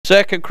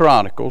2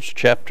 Chronicles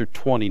chapter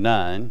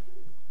 29.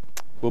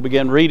 We'll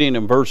begin reading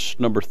in verse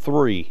number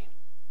 3.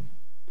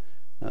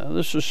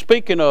 This is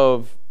speaking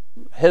of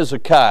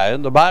Hezekiah.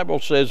 The Bible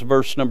says,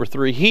 verse number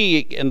 3, he,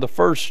 in the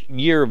first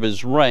year of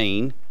his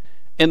reign,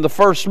 in the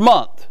first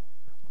month,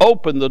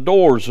 opened the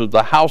doors of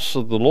the house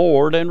of the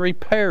Lord and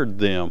repaired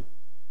them.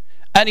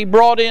 And he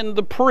brought in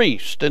the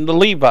priests and the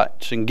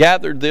Levites and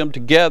gathered them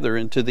together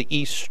into the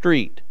east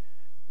street.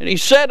 And he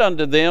said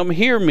unto them,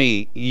 Hear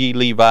me, ye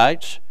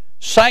Levites,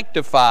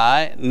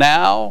 sanctify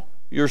now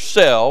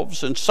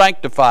yourselves, and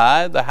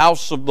sanctify the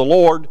house of the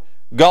Lord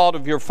God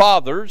of your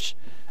fathers,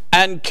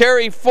 and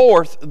carry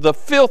forth the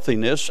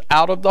filthiness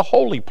out of the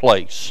holy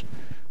place.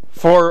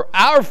 For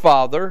our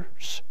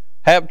fathers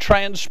have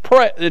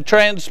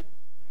trespassed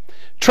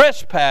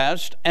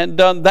and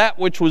done that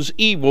which was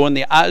evil in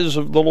the eyes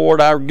of the Lord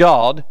our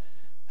God,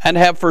 and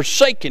have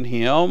forsaken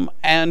him,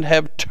 and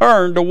have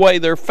turned away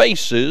their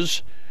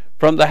faces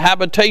from the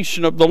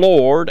habitation of the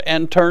Lord,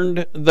 and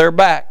turned their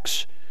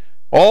backs.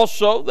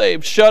 Also they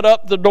have shut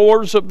up the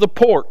doors of the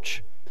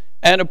porch,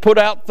 and have put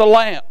out the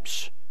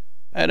lamps,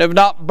 and have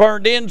not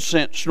burned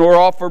incense, nor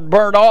offered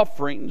burnt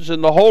offerings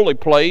in the holy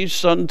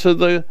place unto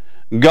the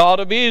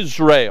God of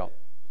Israel.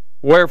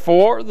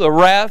 Wherefore the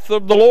wrath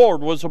of the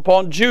Lord was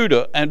upon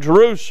Judah and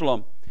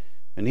Jerusalem,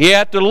 and he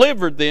hath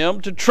delivered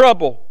them to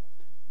trouble,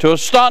 to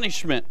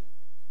astonishment,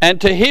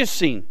 and to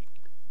hissing,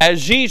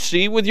 as ye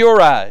see with your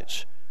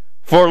eyes.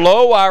 For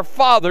lo, our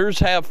fathers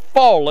have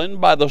fallen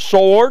by the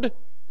sword,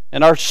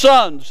 and our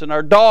sons and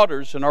our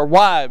daughters and our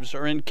wives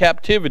are in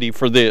captivity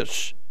for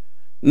this.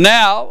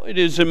 Now it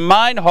is in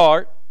mine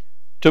heart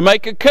to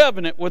make a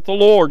covenant with the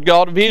Lord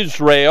God of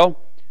Israel,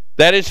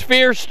 that his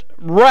fierce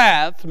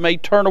wrath may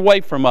turn away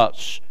from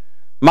us.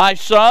 My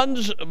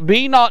sons,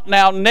 be not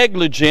now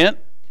negligent,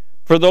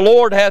 for the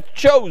Lord hath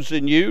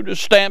chosen you to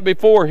stand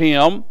before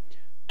him,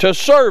 to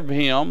serve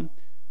him,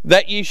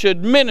 that ye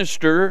should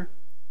minister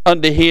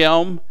unto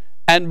him,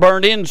 and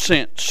burn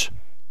incense.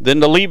 Then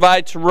the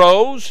Levites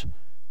arose,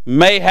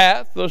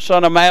 Mahath the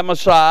son of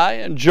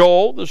Amasai, and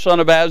Joel the son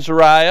of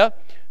Azariah,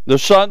 the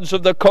sons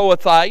of the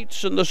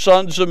Kohathites, and the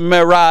sons of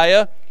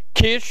Meriah,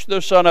 Kish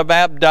the son of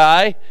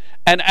Abdi,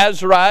 and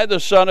Azariah the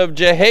son of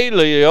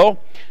Jehaleel,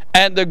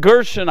 and the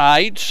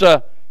Gershonites,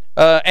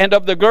 and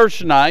of the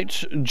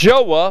Gershonites,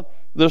 Joah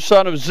the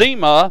son of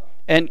Zema,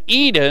 and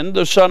Eden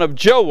the son of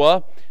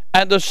Joah,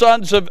 and the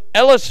sons of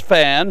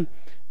Eliphan,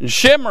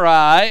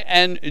 Shimri,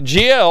 and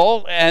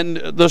Jeiel, and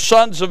the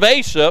sons of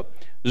Asaph,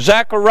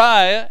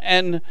 Zechariah,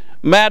 and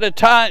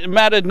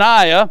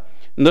Mattaniah,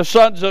 and the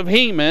sons of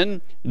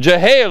Heman,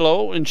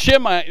 Jehalel, and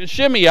Shimei,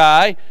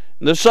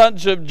 and the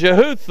sons of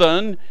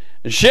Jehuthun,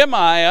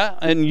 Shemaiah,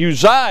 and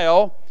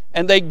Uzziel.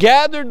 And they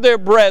gathered their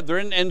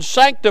brethren, and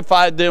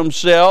sanctified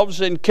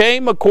themselves, and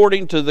came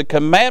according to the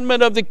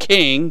commandment of the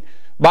king,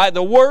 by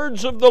the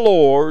words of the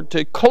Lord,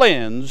 to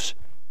cleanse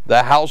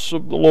the house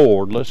of the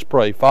Lord. Let's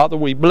pray. Father,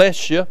 we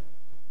bless you.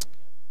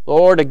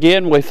 Lord,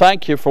 again, we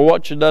thank you for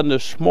what you've done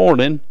this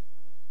morning.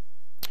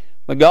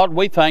 But God,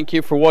 we thank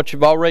you for what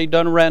you've already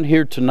done around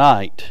here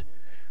tonight.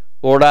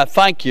 Lord, I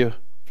thank you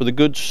for the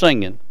good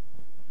singing.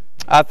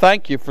 I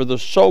thank you for the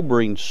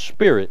sobering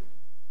spirit.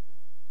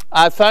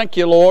 I thank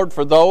you, Lord,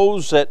 for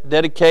those that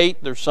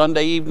dedicate their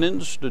Sunday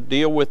evenings to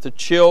deal with the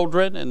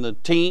children and the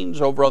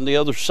teens over on the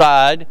other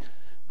side.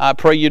 I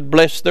pray you'd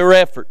bless their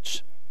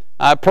efforts.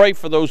 I pray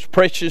for those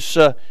precious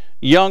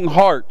young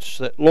hearts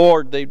that,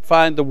 Lord, they'd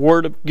find the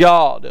Word of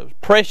God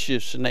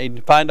precious, and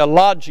they'd find a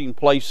lodging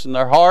place in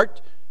their heart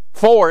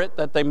for it,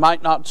 that they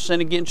might not sin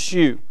against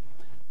you.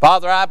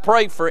 Father, I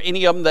pray for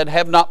any of them that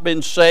have not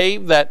been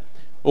saved, that,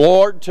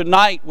 Lord,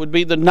 tonight would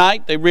be the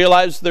night they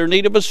realize their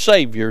need of a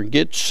Savior and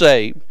get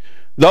saved.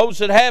 Those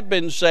that have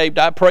been saved,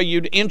 I pray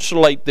you'd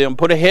insulate them,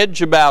 put a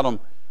hedge about them.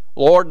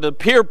 Lord, the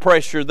peer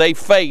pressure they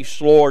face,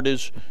 Lord,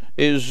 is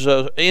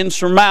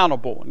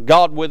insurmountable. And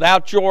God,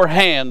 without your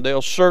hand,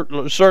 they'll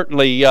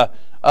certainly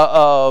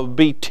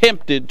be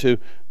tempted to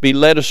be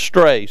led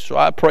astray. So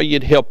I pray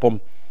you'd help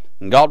them.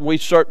 And God, we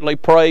certainly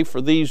pray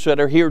for these that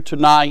are here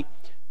tonight,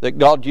 that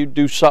God, you'd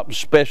do something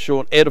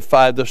special and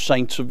edify the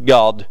saints of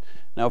God.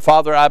 Now,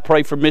 Father, I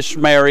pray for Miss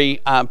Mary.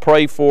 I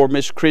pray for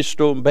Miss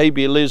Crystal and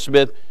baby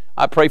Elizabeth.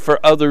 I pray for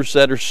others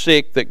that are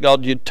sick, that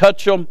God, you'd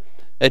touch them,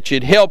 that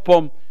you'd help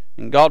them.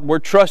 And God, we're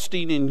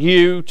trusting in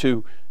you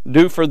to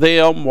do for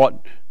them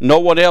what no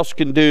one else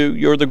can do.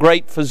 You're the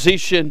great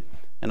physician,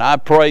 and I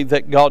pray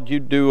that, God, you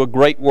do a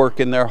great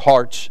work in their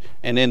hearts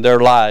and in their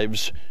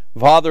lives.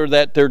 Father,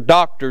 that their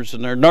doctors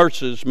and their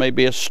nurses may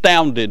be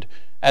astounded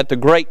at the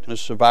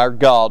greatness of our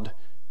God.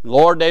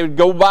 Lord, they would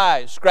go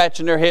by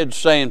scratching their heads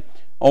saying,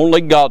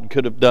 only God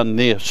could have done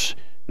this.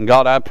 And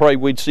God, I pray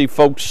we'd see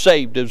folks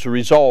saved as a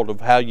result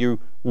of how you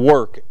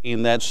work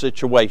in that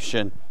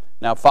situation.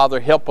 Now,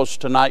 Father, help us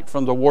tonight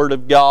from the Word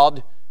of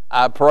God.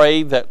 I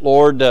pray that,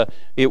 Lord,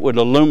 it would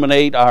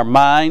illuminate our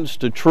minds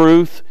to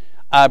truth.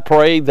 I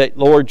pray that,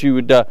 Lord, you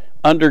would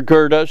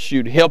undergird us,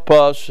 you'd help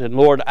us. And,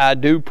 Lord, I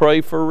do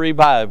pray for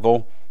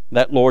revival,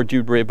 that, Lord,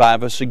 you'd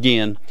revive us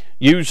again.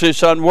 Use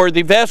this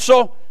unworthy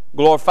vessel.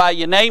 glorify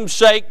your name's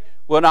sake.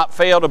 We'll not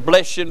fail to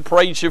bless you and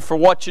praise you for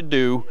what you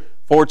do.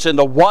 For it's in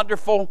the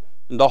wonderful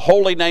and the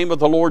holy name of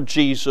the Lord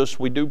Jesus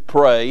we do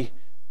pray.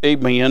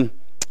 Amen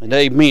and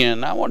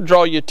amen. I want to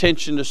draw your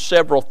attention to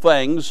several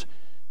things.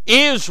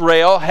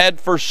 Israel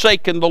had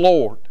forsaken the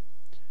Lord.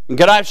 And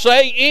can I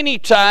say, any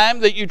time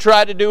that you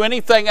try to do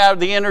anything out of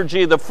the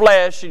energy of the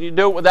flesh and you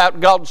do it without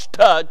God's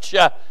touch,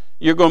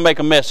 you're going to make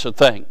a mess of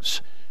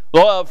things.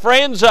 Well,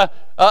 friends,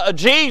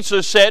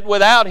 Jesus said,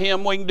 without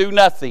Him we can do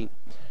nothing.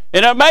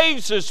 It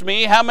amazes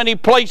me how many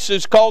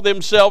places call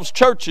themselves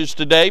churches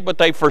today, but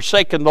they've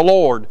forsaken the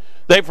Lord.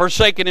 They've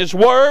forsaken His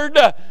Word.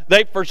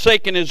 They've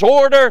forsaken His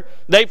order.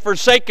 They've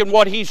forsaken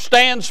what He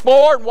stands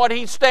for and what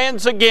He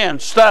stands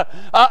against.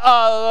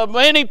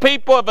 Many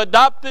people have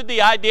adopted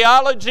the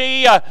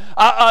ideology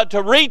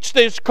to reach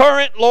this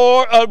current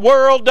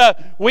world.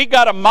 We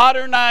got to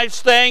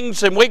modernize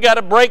things, and we got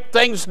to break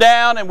things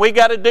down, and we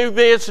got to do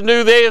this and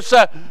do this.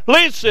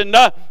 Listen,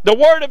 the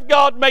Word of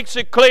God makes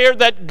it clear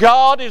that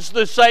God is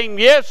the same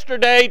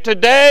yesterday,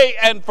 today,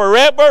 and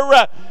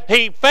forever.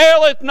 He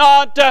faileth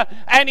not,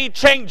 and He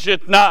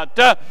changeth not.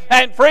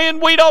 And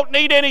friend, we don't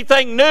need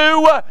anything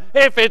new.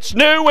 If it's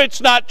new, it's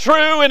not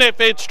true. And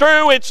if it's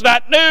true, it's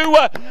not new.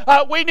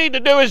 We need to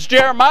do as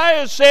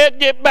Jeremiah said,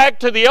 get back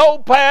to the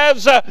old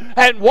paths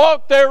and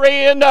walk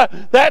therein.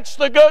 That's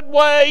the good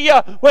way.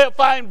 We'll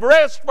find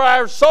rest for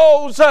our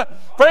souls.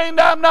 Friend,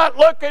 I'm not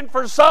looking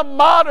for some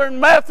modern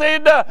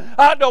method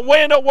to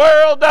win a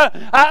world.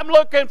 I'm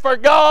looking for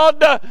God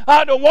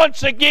to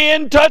once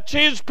again touch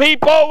His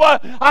people,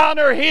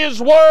 honor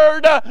His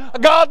Word,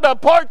 God to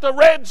part the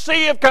Red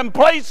Sea of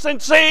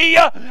complacency,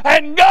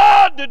 and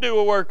God to do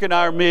a work in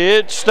our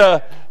midst.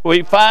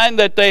 We find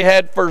that they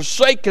had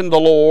forsaken the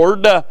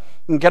Lord.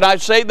 And can I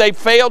say they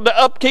failed to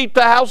upkeep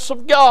the house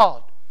of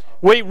God?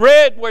 We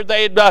read where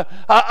they'd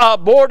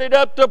boarded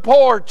up the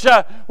porch,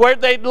 where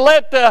they'd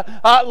let the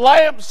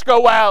lamps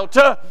go out.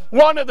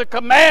 One of the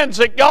commands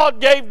that God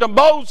gave to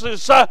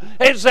Moses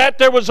is that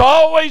there was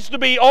always to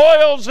be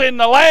oils in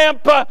the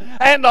lamp,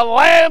 and the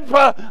lamp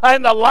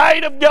and the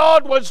light of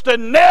God was to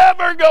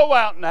never go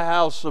out in the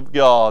house of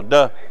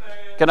God.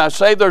 Can I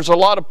say there's a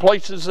lot of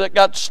places that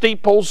got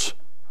steeples,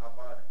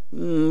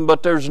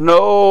 but there's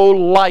no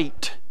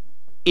light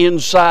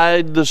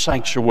inside the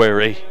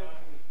sanctuary.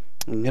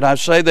 And I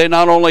say they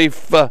not only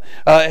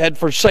had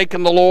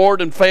forsaken the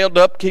Lord and failed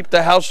to upkeep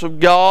the house of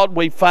God,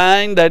 we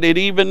find that it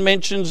even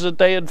mentions that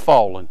they had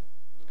fallen.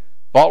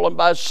 Fallen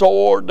by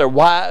sword, their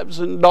wives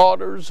and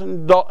daughters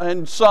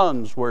and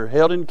sons were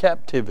held in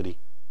captivity.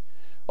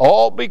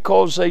 All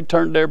because they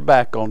turned their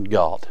back on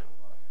God.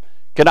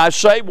 Can I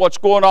say what's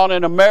going on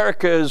in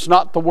America is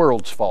not the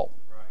world's fault.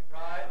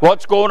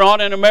 What's going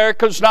on in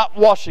America is not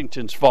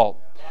Washington's fault.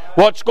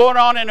 What's going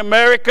on in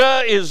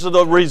America is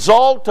the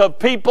result of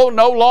people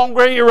no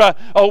longer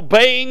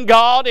obeying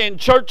God, and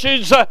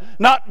churches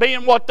not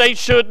being what they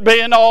should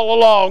be all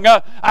along.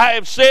 I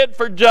have said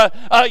for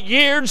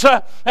years,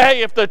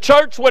 hey, if the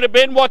church would have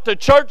been what the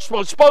church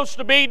was supposed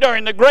to be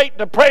during the Great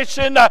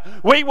Depression,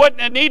 we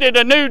wouldn't have needed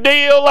a New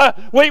Deal.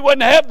 We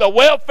wouldn't have the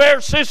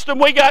welfare system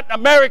we got in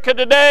America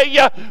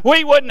today.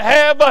 We wouldn't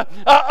have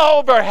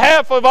over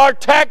half of our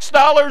tax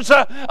dollars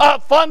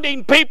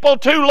funding people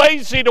too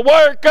lazy to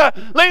work.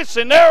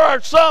 Listen, there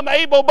are some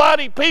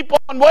able-bodied people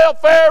on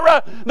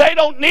welfare. They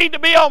don't need to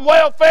be on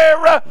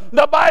welfare.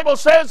 The Bible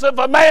says if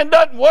a man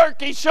doesn't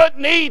work, he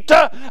shouldn't eat.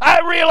 I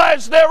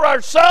realize there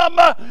are some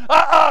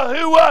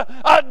who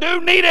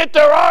do need it.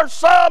 There are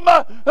some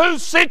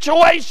whose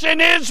situation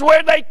is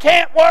where they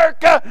can't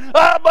work.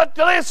 But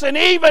listen,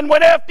 even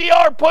when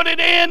FDR put it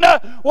in,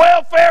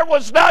 welfare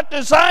was not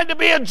designed to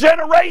be a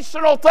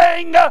generational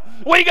thing.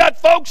 We got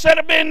folks that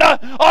have been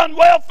on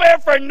welfare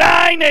for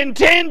 9 and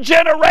 10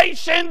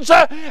 generations.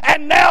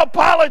 And now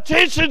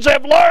politicians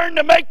have learned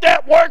to make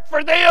that work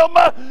for them.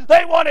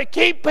 They want to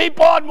keep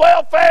people on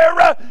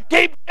welfare,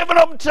 keep giving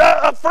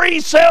them free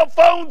cell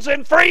phones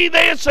and free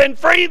this and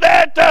free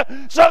that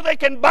so they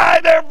can buy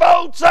their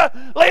votes.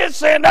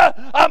 Listen,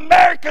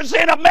 America's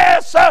in a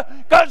mess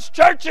because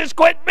churches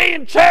quit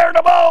being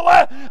charitable,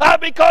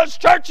 because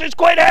churches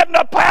quit having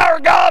the power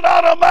of God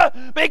on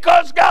them,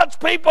 because God's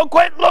people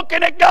quit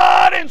looking at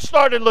God and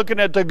started looking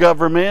at the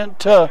government.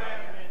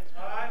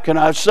 Can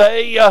I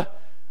say...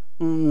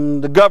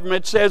 the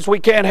government says we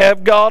can't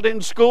have God in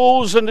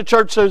schools, and the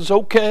church says,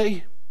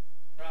 okay.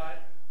 Right.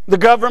 The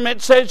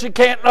government says you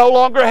can't no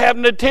longer have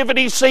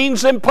nativity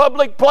scenes in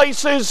public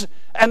places,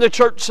 and the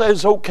church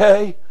says,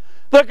 okay.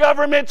 The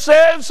government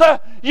says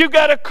you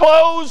got to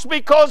close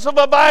because of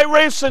a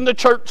virus, and the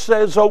church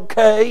says,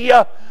 okay.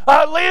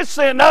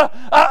 Listen,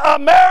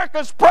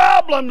 America's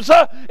problems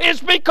is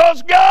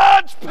because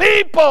God's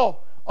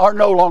people are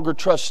no longer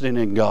trusting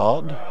in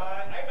God.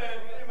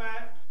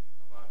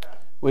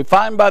 We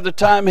find by the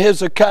time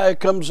Hezekiah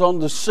comes on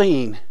the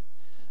scene,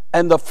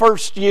 and the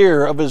first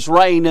year of his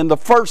reign, in the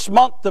first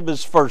month of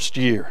his first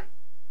year,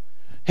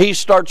 he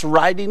starts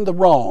righting the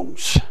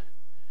wrongs,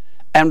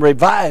 and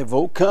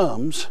revival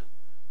comes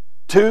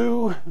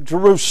to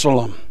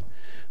Jerusalem,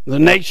 the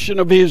nation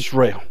of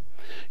Israel.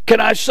 Can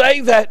I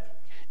say that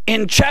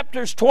in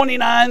chapters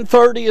 29,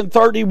 30, and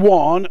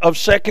 31 of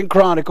 2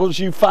 Chronicles,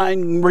 you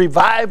find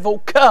revival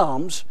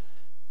comes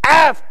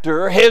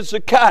after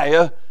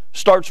Hezekiah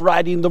starts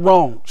righting the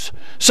wrongs.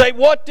 Say,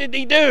 what did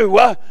he do?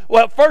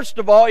 Well, first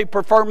of all, he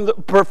performed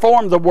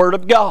the word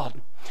of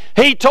God.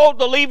 He told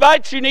the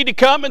Levites, you need to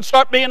come and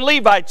start being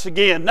Levites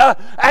again.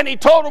 And he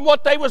told them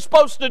what they were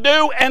supposed to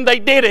do, and they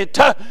did it.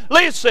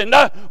 Listen,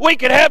 we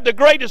could have the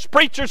greatest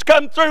preachers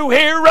come through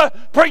here,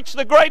 preach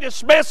the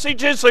greatest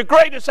messages, the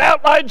greatest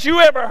outlines you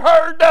ever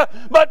heard.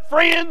 But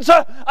friends,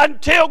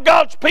 until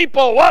God's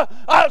people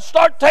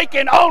start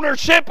taking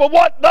ownership of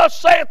what thus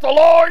saith the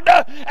Lord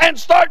and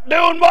start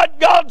doing what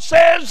God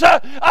says,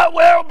 there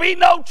will be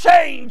no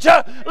change.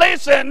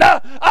 Listen,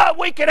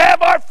 we could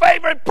have our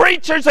favorite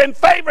preachers and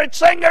favorite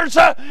singers,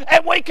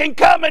 and we can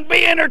come and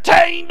be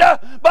entertained,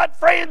 but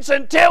friends,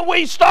 until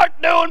we start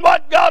doing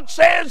what God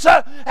says,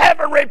 have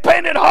a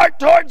repentant heart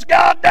towards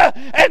God,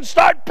 and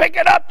start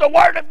picking up the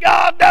Word of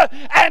God,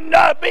 and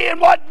being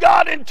what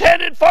God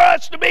intended for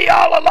us to be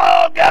all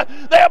along,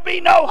 there'll be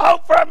no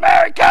hope for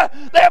America.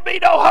 There'll be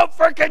no hope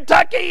for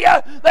Kentucky.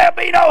 There'll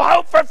be no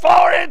hope for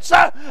Florence.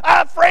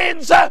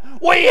 Friends,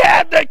 we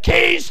have the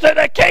keys to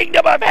the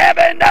kingdom of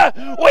heaven.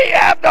 We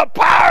have the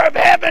power of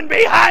heaven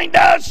behind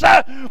us.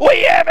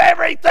 We have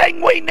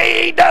everything we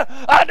need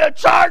to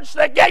charge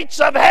the gates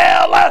of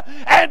hell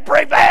and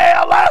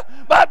prevail.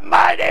 But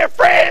my dear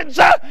friends,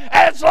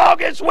 as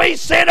long as we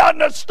sit on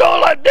the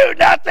stool and do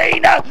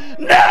nothing,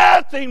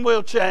 nothing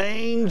will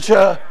change.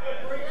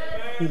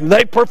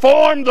 They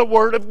perform the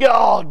word of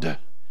God.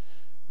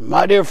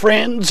 My dear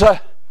friends,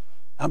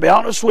 I'll be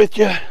honest with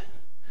you,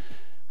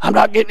 I'm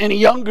not getting any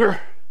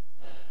younger.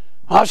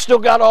 I've still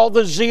got all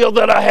the zeal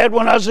that I had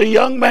when I was a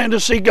young man to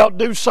see God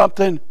do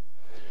something.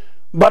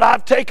 But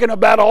I've taken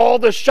about all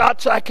the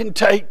shots I can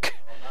take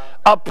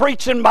of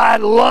preaching my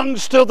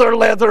lungs till they're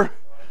leather,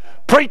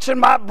 preaching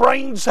my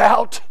brains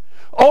out,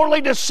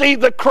 only to see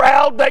the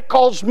crowd that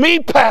calls me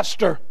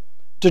pastor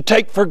to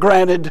take for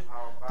granted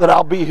that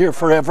I'll be here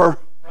forever.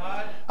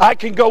 I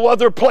can go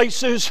other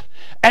places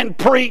and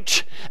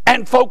preach,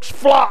 and folks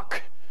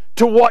flock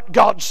to what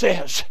God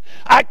says.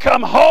 I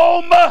come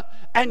home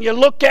and you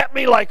look at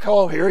me like,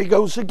 oh, here he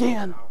goes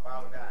again.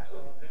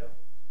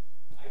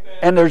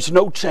 And there's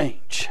no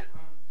change.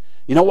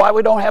 You know why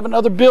we don't have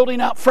another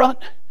building out front?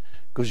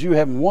 Because you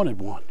haven't wanted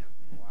one.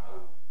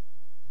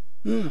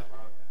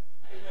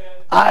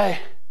 I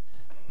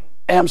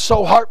am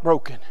so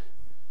heartbroken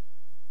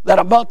that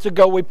a month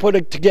ago we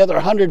put together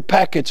 100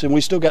 packets and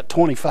we still got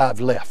 25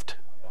 left.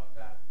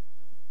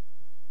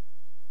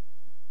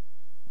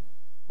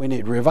 We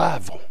need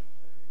revival.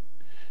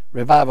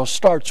 Revival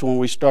starts when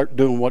we start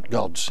doing what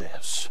God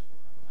says.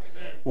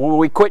 When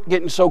we quit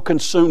getting so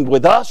consumed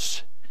with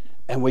us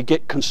and we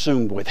get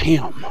consumed with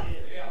Him.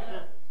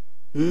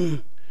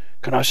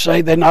 Can I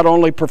say they not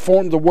only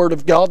performed the Word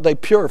of God, they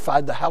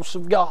purified the house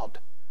of God.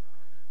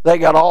 They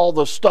got all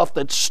the stuff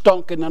that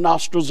stunk in the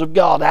nostrils of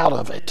God out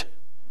of it.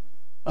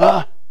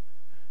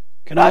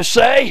 Can I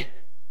say,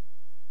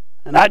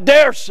 and I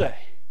dare say,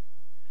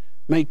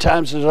 many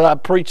times as I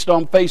preached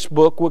on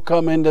Facebook, we'll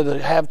come into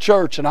the have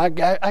church, and I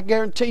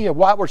guarantee you,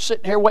 while we're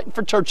sitting here waiting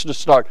for church to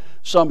start,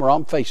 some are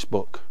on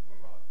Facebook.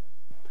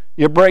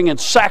 You're bringing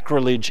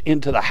sacrilege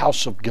into the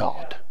house of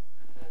God.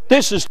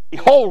 This is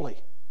holy.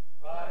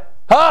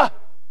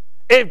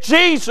 If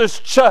Jesus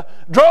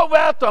drove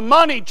out the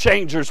money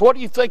changers, what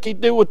do you think He'd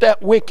do with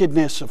that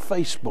wickedness of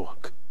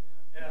Facebook?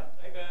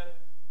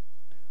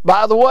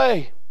 By the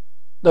way,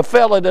 the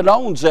fella that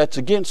owns that's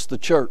against the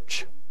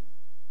church.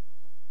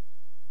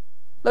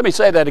 Let me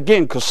say that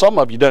again because some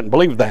of you don't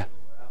believe that.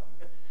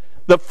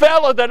 The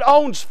fella that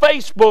owns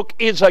Facebook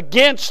is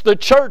against the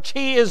church.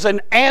 He is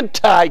an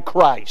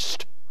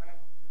antichrist.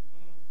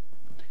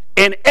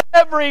 In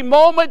every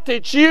moment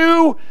that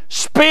you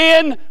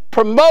spend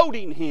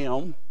promoting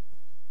him,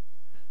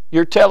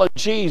 you're telling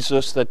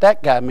Jesus that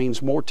that guy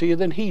means more to you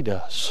than he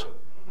does.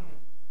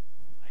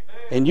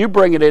 And you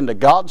bring it into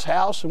God's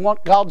house and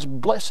want God's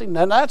blessing.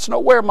 And that's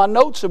nowhere in my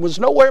notes. It was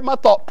nowhere in my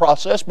thought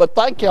process. But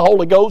thank you,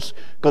 Holy Ghost,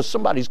 because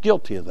somebody's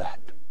guilty of that.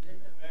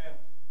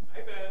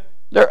 Amen.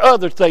 There are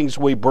other things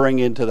we bring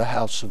into the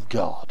house of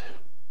God.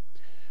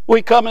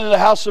 We come into the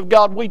house of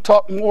God, we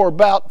talk more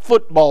about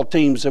football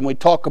teams than we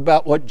talk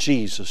about what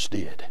Jesus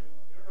did.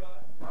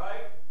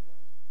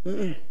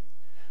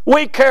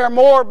 We care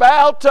more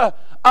about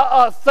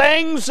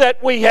things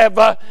that we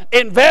have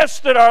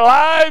invested our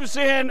lives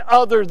in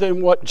other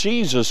than what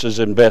Jesus has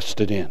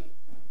invested in,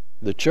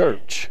 the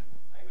church.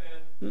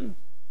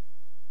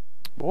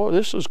 Boy,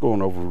 this is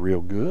going over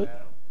real good.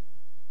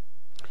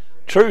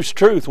 Truth's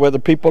truth, whether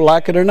people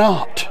like it or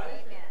not.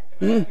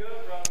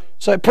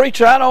 Say,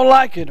 preacher, I don't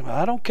like it.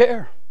 I don't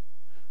care.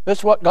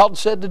 That's what God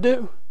said to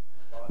do.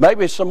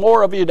 Maybe some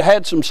more of you had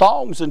had some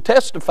songs and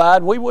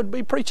testified, we wouldn't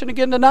be preaching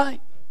again tonight.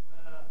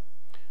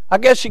 I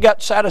guess you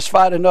got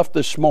satisfied enough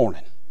this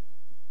morning.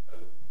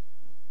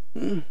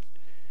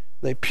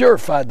 They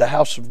purified the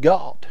house of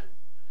God.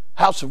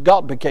 The house of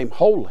God became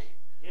holy,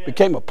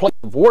 became a place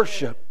of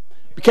worship,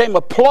 Became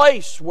a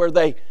place where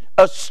they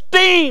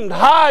esteemed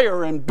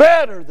higher and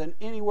better than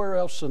anywhere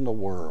else in the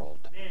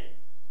world.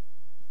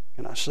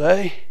 Can I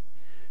say?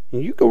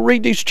 And you go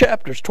read these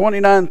chapters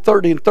 29,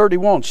 30, and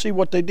 31. See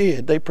what they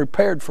did. They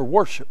prepared for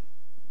worship.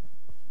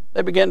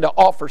 They began to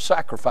offer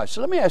sacrifices.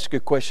 Let me ask you a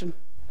question.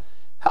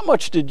 How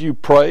much did you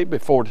pray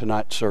before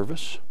tonight's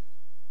service?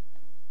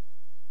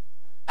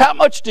 How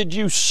much did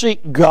you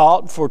seek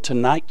God for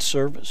tonight's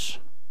service?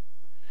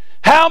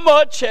 How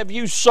much have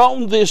you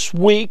sown this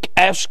week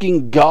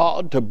asking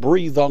God to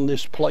breathe on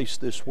this place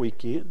this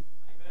weekend?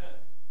 Amen.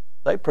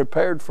 They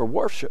prepared for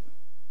worship.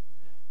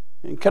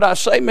 And can I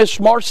say, Miss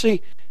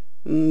Marcy,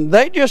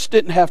 they just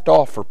didn't have to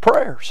offer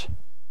prayers.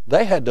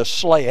 They had to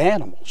slay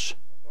animals.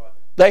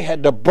 They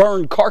had to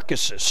burn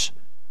carcasses.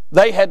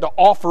 They had to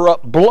offer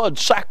up blood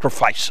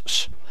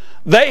sacrifices.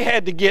 They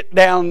had to get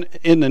down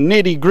in the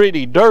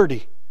nitty-gritty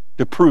dirty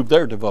to prove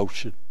their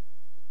devotion.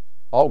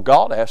 All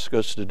God asks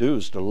us to do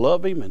is to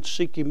love Him and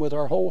seek Him with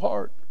our whole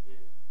heart.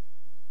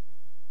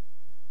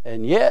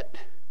 And yet,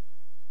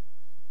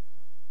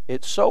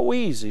 it's so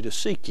easy to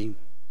seek Him,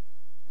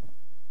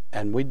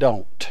 and we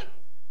don't.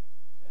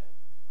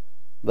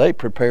 They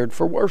prepared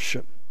for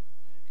worship.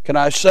 Can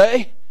I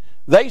say?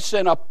 They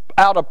sent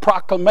out a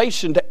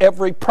proclamation to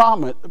every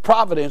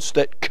providence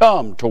that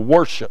come to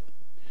worship.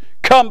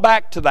 Come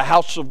back to the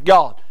house of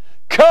God.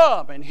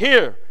 Come and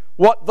hear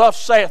what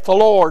thus saith the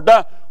Lord.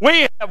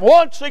 We have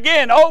once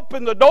again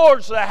opened the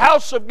doors of the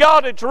house of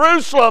God at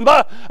Jerusalem.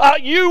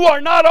 You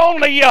are not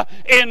only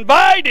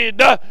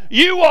invited,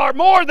 you are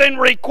more than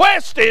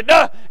requested.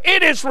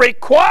 It is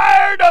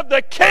required of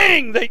the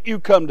King that you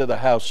come to the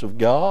house of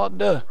God.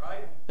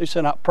 They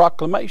sent out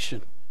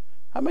proclamation.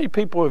 How many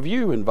people have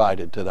you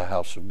invited to the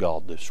house of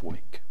God this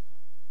week?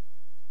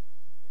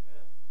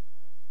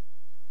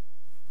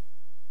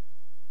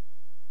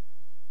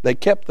 They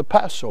kept the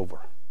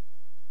Passover.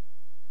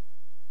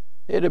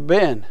 It had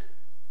been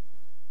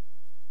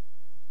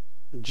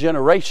a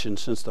generation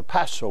since the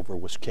Passover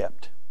was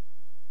kept.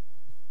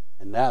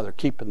 And now they're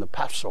keeping the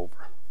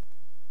Passover.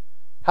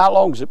 How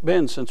long has it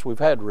been since we've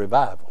had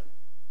revival?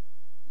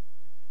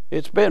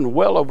 It's been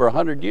well over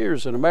 100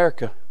 years in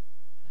America.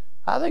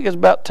 I think it's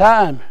about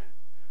time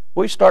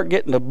we start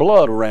getting the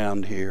blood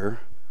around here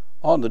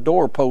on the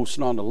doorposts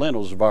and on the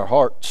lintels of our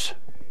hearts.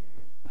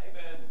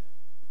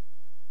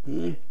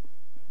 Amen.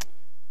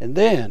 And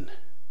then,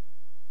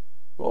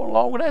 going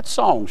along with that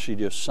song she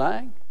just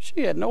sang,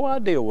 she had no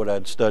idea what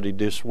I'd studied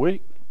this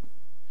week.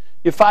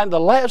 You find the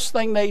last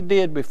thing they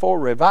did before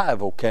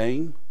revival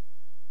came,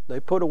 they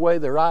put away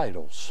their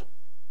idols.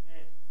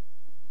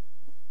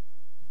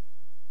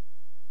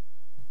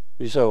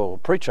 You say, well,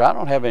 preacher, I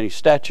don't have any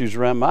statues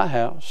around my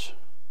house.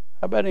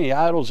 How about any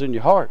idols in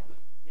your heart?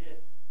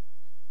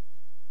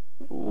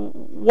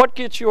 What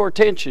gets your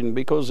attention?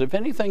 Because if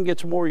anything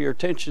gets more of your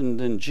attention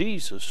than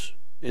Jesus,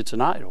 it's an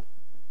idol.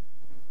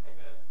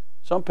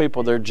 Some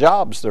people, their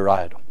job's their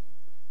idol.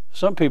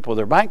 Some people,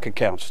 their bank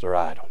account's their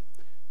idol.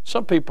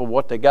 Some people,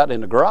 what they got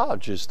in the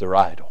garage is their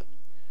idol.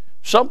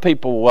 Some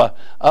people,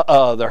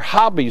 their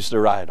hobby's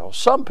their idol.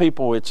 Some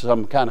people, it's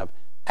some kind of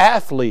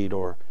athlete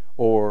or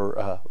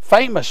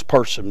famous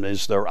person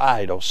is their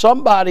idol.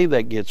 Somebody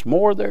that gets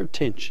more of their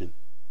attention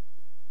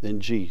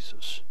than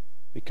Jesus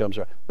becomes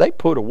their idol. They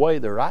put away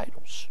their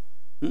idols.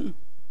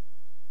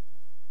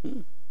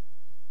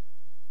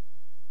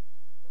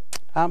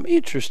 I'm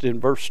interested in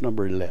verse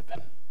number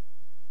 11.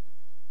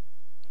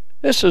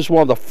 This is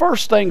one of the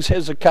first things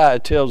Hezekiah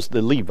tells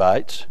the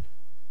Levites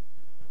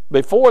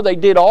before they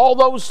did all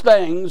those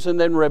things and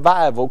then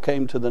revival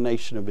came to the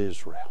nation of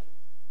Israel.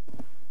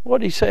 What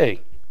did he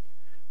say?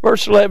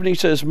 Verse 11, he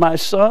says, my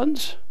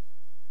sons,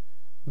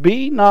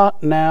 be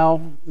not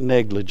now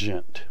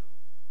negligent.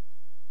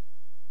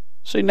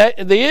 See,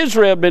 the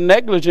Israel had been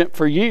negligent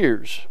for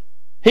years.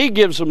 He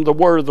gives them the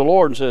word of the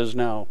Lord and says,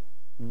 now,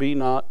 be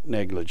not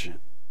negligent.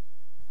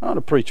 I want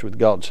to preach with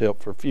God's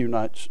help for a few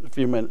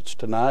minutes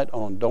tonight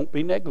on don't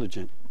be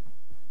negligent.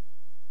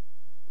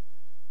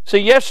 See,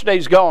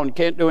 yesterday's gone. You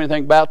can't do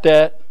anything about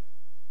that.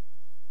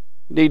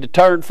 You need to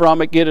turn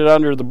from it, get it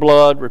under the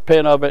blood,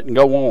 repent of it, and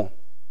go on.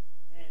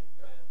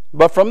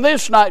 But from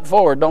this night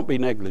forward, don't be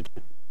negligent.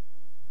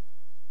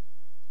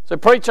 Say,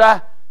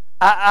 preacher,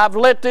 I've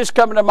let this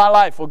come into my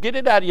life. Well, get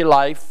it out of your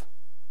life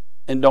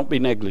and don't be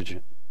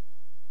negligent.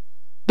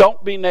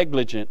 Don't be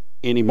negligent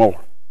anymore.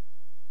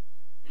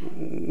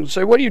 You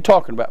say, what are you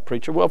talking about,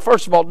 preacher? Well,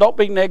 first of all, don't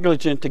be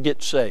negligent to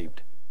get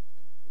saved.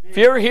 If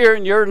you're here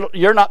and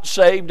you're not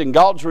saved and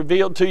God's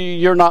revealed to you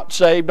you're not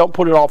saved, don't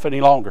put it off any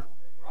longer.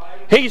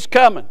 He's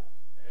coming.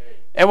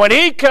 And when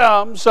He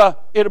comes,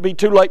 it'll be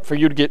too late for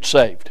you to get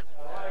saved.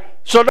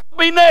 So don't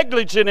be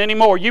negligent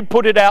anymore. You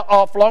put it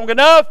off long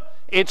enough,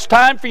 It's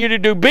time for you to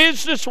do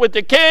business with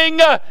the King.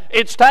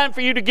 It's time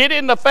for you to get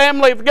in the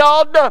family of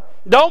God.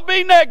 Don't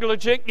be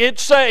negligent. Get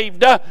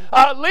saved.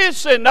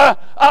 Listen,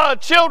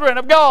 children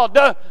of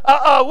God,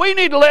 we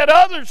need to let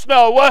others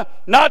know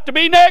not to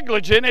be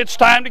negligent. It's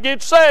time to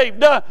get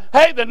saved.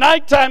 Hey, the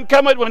nighttime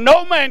cometh when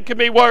no man can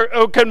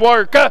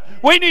work.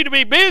 We need to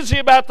be busy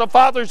about the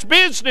Father's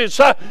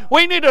business.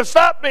 We need to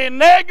stop being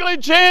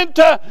negligent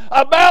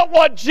about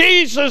what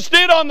Jesus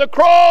did on the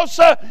cross.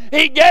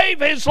 He gave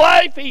His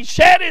life. He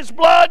shed His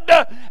blood.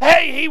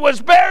 Hey, He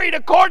was buried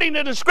according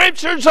to the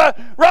Scriptures,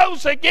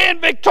 rose again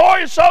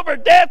victorious over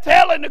death,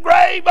 hell, and the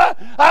grave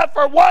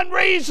for one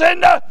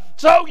reason,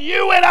 so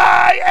you and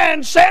I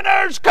and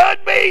sinners could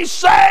be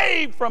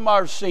saved from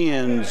our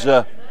sins.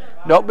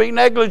 Don't be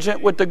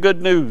negligent with the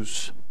good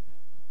news.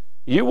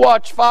 You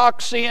watch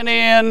Fox,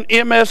 CNN,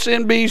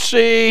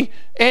 MSNBC,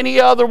 any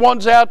other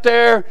ones out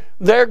there,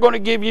 they're going to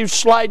give you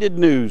slighted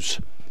news.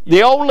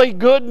 The only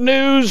good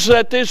news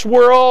that this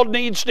world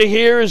needs to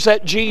hear is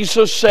that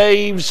Jesus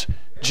saves.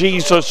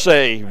 Jesus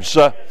saves.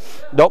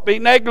 Don't be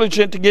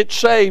negligent to get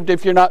saved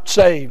if you're not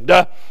saved.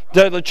 To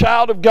the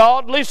child of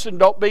God, listen,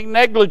 don't be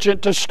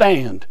negligent to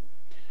stand.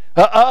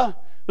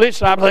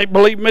 Listen, I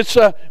believe Miss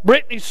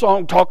Brittany's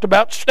song talked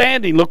about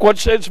standing. Look what it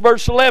says,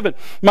 verse 11.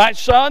 My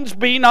sons,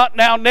 be not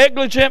now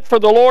negligent, for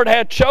the Lord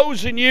hath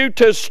chosen you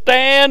to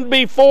stand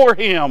before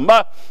Him.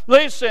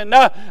 Listen,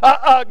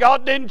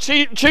 God didn't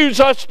choose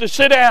us to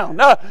sit down.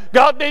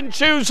 God didn't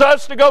choose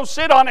us to go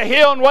sit on a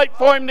hill and wait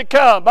for Him to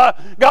come.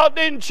 God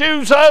didn't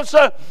choose us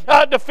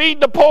to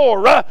feed the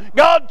poor.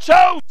 God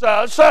chose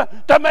us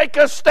to make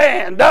us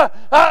stand.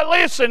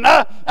 Listen,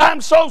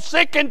 I'm so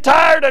sick and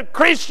tired of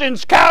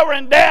Christians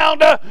cowering down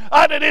to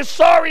this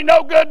sorry,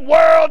 no good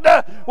world.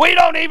 We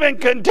don't even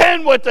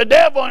contend with the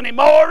devil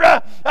anymore.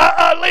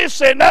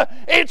 Listen,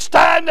 it's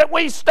time that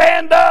we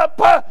stand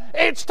up.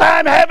 It's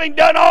time, having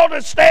done all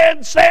to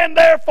stand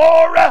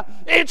therefore.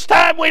 It's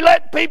time we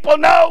let people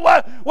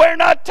know we're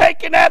not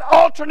taking that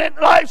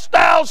alternate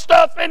lifestyle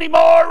stuff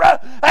anymore.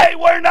 Hey,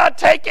 we're not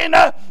taking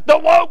the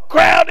woke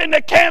crowd and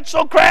the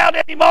cancel crowd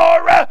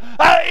anymore.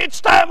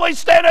 It's time we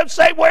stand up and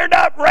say we're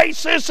not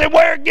racist and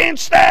we're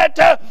against that.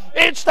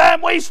 It's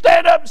time we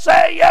stand up and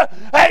say,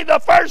 hey, the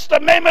First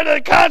Amendment of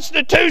the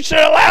Constitution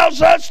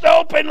allows us to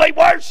openly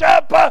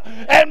worship,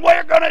 and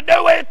we're going to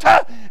do it.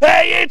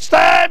 Hey, it's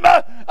time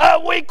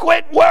we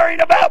quit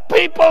worrying about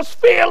people's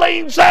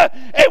feelings, and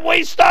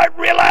we start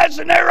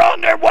realizing they're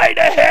on their way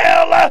to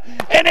hell,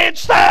 and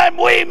it's time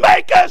we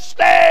make a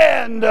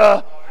stand.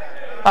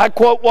 I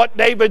quote what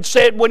David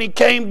said when he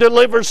came to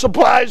deliver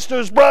supplies to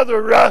his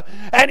brother,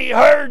 and he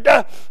heard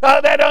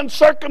that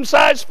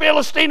uncircumcised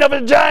Philistine of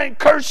a giant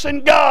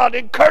cursing God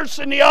and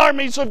cursing the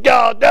armies of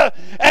God.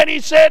 And he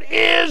said,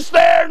 is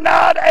there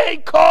not a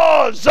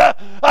cause,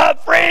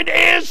 friend,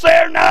 is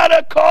there not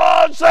a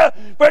cause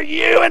for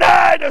you and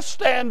I to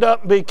stand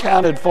up and be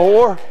counted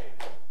for?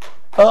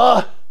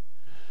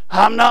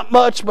 I'm not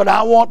much, but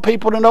I want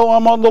people to know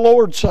I'm on the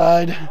Lord's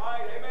side.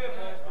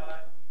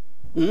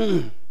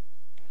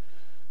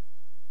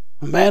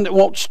 A man that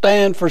won't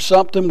stand for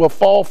something will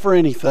fall for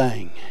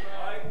anything.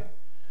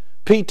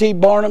 P.T.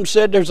 Barnum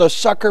said there's a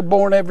sucker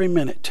born every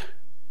minute.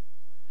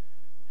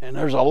 And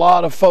there's a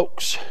lot of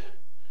folks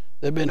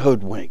that have been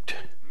hoodwinked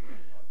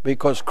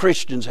because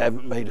Christians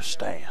haven't made a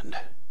stand.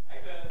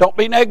 Don't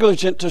be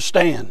negligent to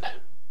stand.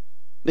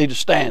 Need to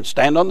stand.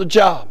 Stand on the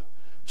job.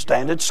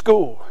 Stand at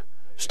school.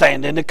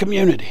 Stand in the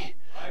community.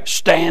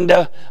 Stand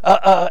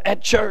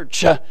at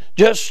church.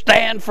 Just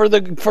stand for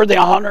the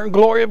honor and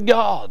glory of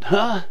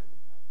God.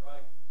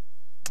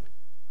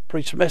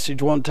 Preached a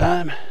message one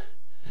time.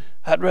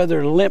 I'd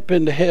rather limp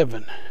into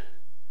heaven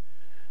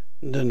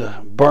than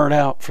to burn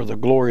out for the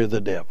glory of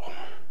the devil.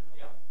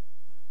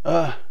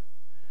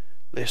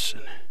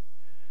 Listen,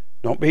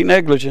 don't be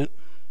negligent.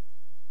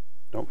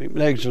 Don't be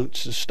negligent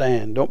to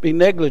stand. Don't be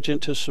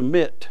negligent to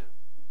submit.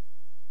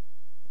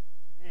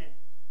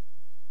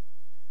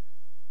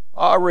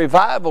 Our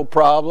revival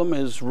problem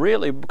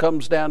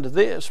comes down to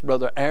this,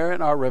 Brother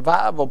Aaron. Our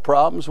revival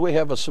problems, we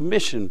have a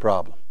submission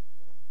problem.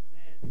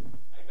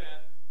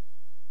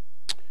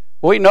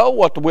 We know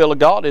what the will of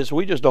God is.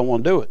 We just don't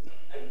want to do it.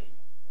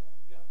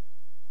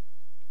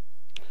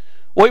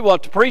 We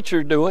want the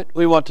preacher to do it.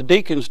 We want the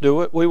deacons to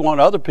do it. We want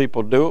other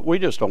people to do it. We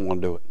just don't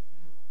want to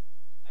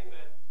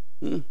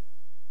do it.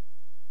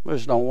 We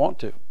just don't want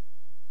to.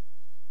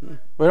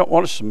 We don't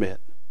want to submit.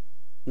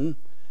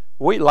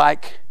 We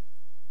like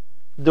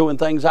doing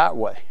things our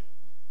way.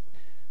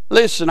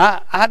 Listen,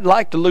 I'd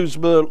like to lose a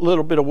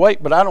little bit of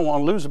weight, but I don't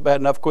want to lose it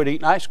bad enough to quit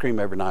eating ice cream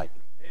every night.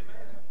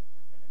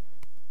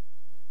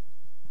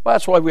 Well,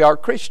 that's why we are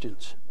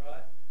Christians.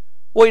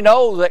 We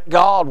know that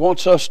God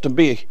wants us to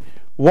be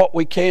what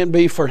we can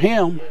be for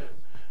Him.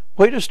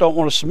 We just don't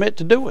want to submit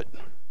to do it.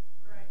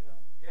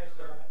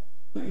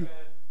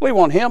 We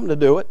want Him to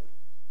do it.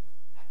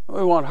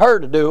 We want her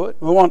to do it.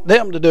 We want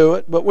them to do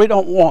it, but we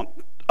don't want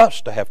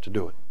us to have to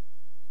do it.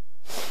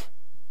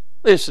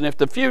 Listen, if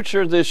the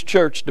future of this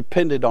church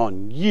depended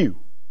on you,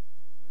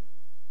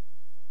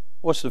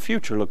 what's the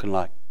future looking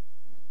like?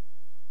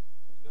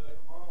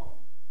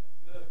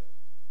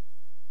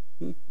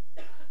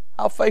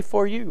 How faithful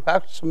are you?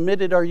 How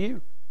submitted are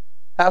you?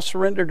 How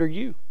surrendered are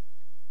you?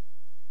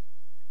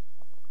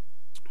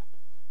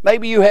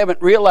 Maybe you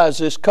haven't realized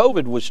this.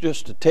 COVID was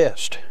just a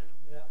test.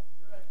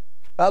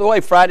 By the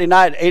way, Friday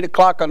night at 8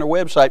 o'clock on their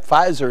website,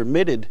 Pfizer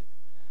admitted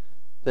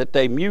that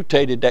they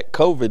mutated that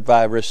COVID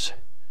virus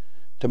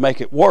to make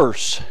it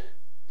worse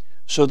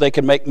so they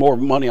can make more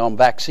money on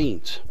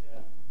vaccines.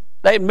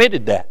 They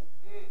admitted that.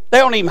 They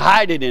don't even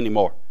hide it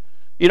anymore.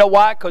 You know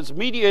why? Because the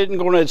media isn't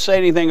going to say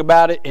anything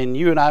about it, and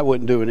you and I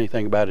wouldn't do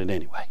anything about it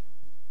anyway.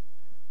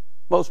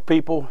 Most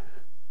people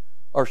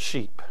are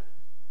sheep.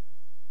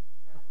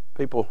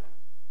 People,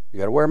 you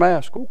got to wear a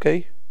mask.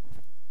 Okay.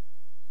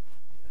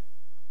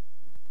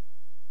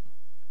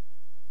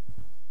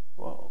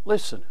 Well,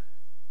 listen.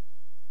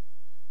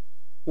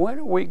 When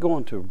are we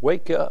going to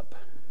wake up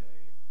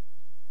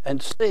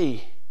and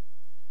see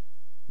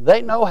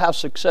they know how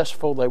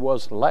successful they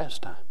was the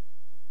last time?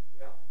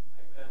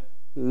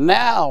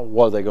 Now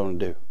what are they going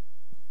to do?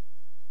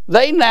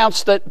 They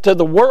announced that to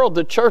the world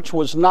the church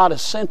was not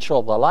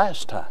essential the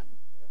last time.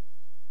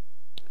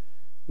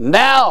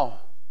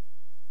 Now,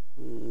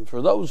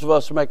 for those of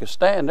us who make a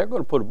stand, they're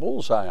going to put a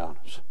bullseye on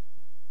us.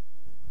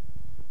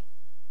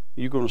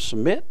 You going to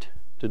submit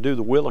to do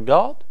the will of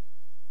God?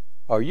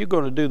 Or are you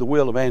going to do the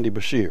will of Andy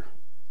Bashir?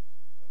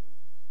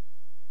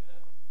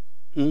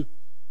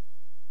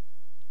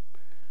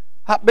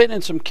 I've been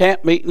in some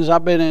camp meetings.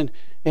 I've been in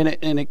it,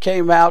 and it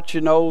came out, you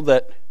know,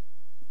 that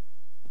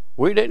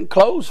we didn't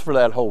close for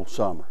that whole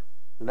summer.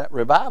 And that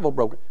revival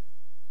broke.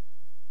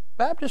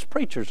 Baptist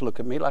preachers look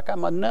at me like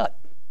I'm a nut.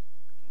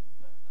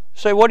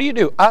 Say, what do you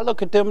do? I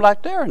look at them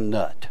like they're a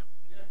nut.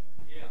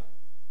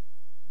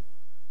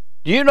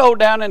 Do you know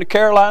down in the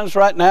Carolinas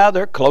right now,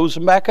 they're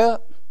closing back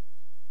up?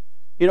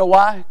 You know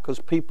why? Because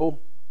people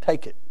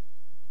take it.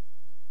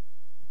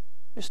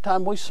 It's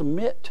time we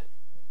submit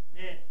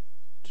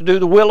to do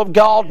the will of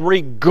God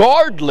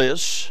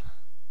regardless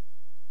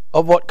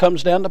of what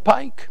comes down the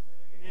pike.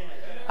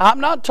 I'm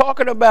not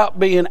talking about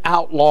being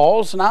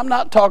outlaws, and I'm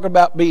not talking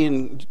about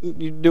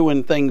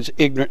doing things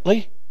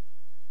ignorantly.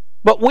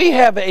 But we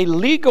have a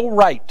legal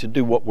right to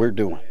do what we're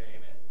doing.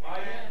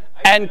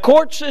 And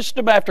court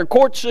system after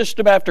court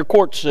system after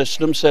court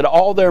system said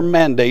all their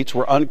mandates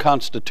were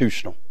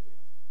unconstitutional.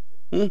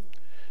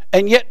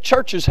 And yet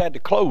churches had to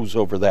close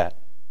over that.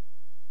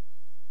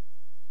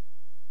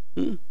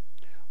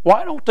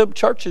 Why don't the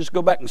churches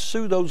go back and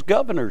sue those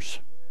governors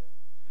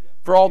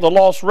for all the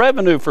lost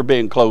revenue for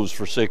being closed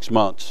for 6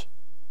 months?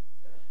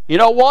 You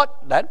know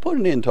what? That'd put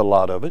an end to a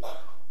lot of it.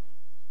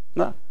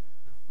 No,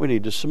 we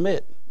need to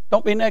submit.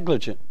 Don't be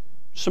negligent.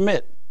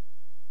 Submit.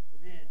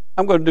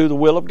 I'm going to do the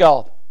will of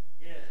God.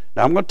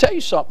 Now I'm going to tell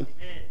you something.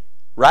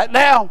 Right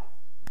now,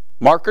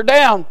 mark her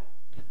down.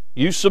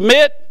 You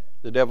submit,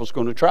 the devil's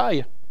going to try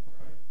you.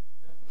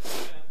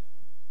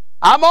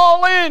 I'm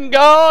all in,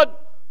 God.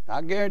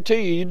 I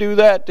guarantee you, you do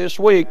that this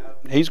week,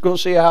 he's going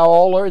to see how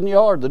all are in the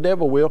yard. The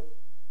devil will.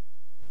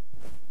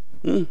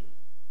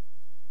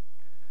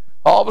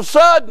 All of a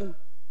sudden,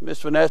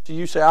 Miss Vanessa,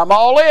 you say, I'm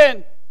all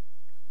in.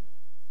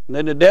 And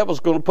then the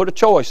devil's going to put a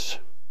choice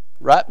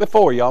right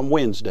before you on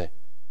Wednesday.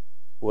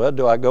 Well,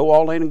 do I go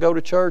all in and go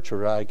to church,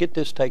 or do I get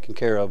this taken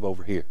care of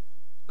over here?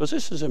 Because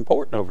this is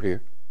important over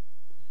here.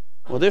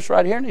 Well, this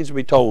right here needs to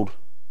be told.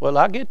 Well,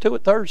 I'll get to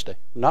it Thursday,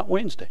 not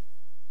Wednesday.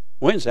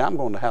 Wednesday, I'm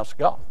going to the house of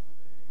God.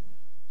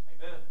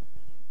 Amen.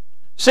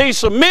 See,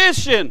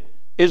 submission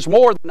is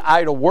more than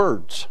idle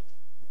words.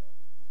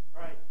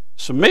 Right.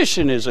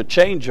 Submission is a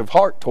change of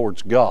heart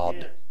towards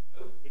God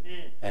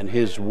and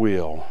His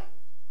will.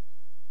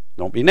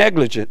 Don't be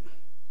negligent.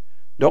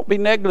 Don't be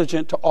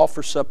negligent to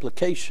offer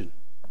supplication.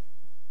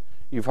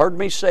 You've heard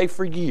me say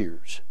for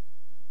years,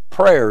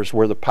 prayer is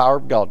where the power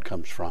of God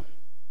comes from.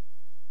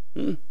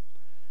 You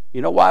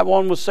know why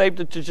one was saved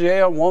at the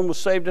jail and one was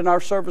saved in our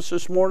service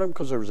this morning?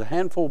 Because there was a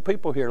handful of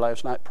people here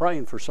last night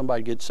praying for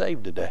somebody to get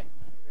saved today.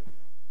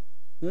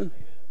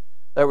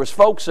 There was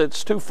folks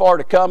that's too far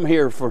to come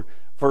here for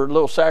a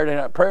little Saturday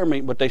night prayer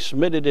meeting, but they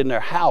submitted in their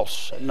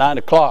house at 9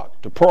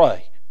 o'clock to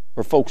pray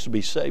for folks to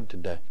be saved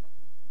today.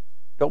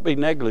 Don't be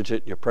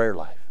negligent in your prayer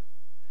life.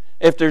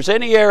 If there's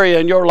any area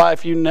in your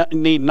life you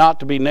need not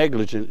to be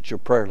negligent, it's your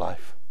prayer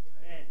life.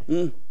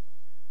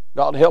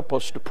 God help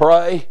us to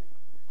pray,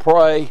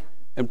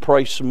 and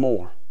pray some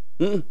more.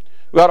 We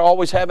ought to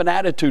always have an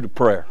attitude of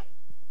prayer.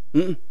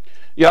 You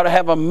ought to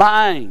have a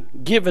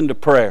mind given to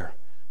prayer.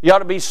 You ought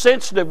to be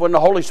sensitive when the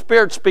Holy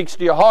Spirit speaks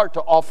to your heart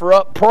to offer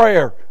up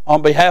prayer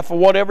on behalf of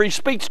whatever He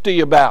speaks to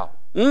you about.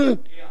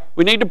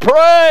 We need to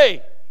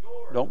pray.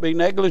 Don't be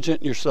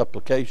negligent in your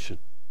supplication,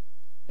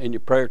 in your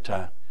prayer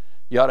time.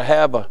 You ought to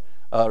have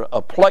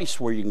a place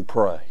where you can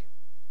pray.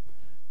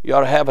 You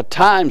ought to have a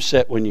time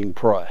set when you can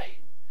pray.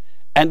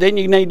 And then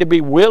you need to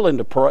be willing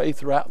to pray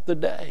throughout the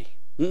day.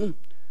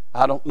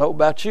 I don't know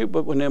about you,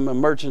 but when them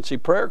emergency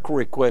prayer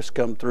requests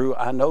come through,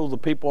 I know the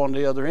people on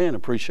the other end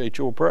appreciate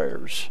your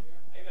prayers.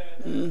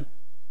 God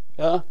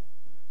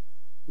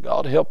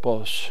help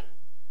us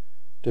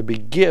to be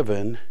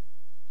given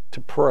to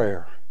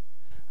prayer.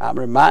 I'm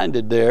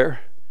reminded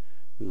there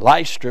In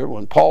Lystra,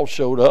 when Paul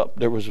showed up,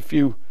 there was a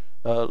few,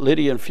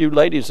 Lydia and a few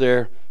ladies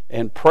there,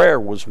 and prayer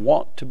was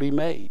wont to be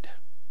made.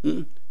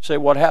 Say,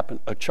 what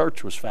happened? A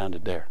church was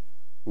founded there.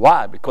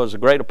 Why? Because the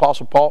great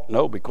apostle Paul?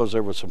 No, because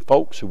there were some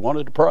folks who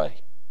wanted to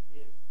pray.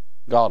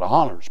 God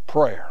honors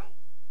prayer.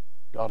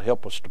 God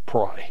help us to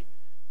pray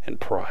and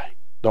pray.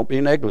 Don't be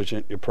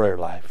negligent in your prayer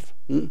life.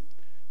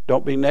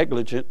 Don't be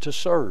negligent to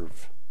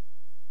serve.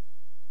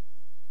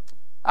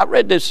 I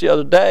read this the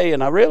other day,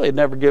 and I really had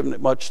never given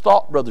it much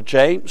thought, Brother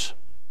James.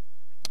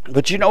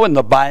 But you know, in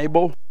the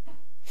Bible,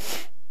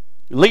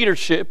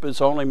 leadership is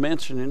only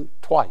mentioned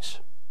twice.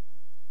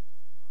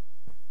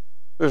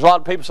 There's a lot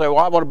of people say, well,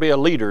 I want to be a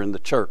leader in the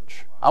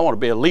church. I want to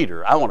be a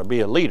leader. I want to be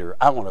a leader.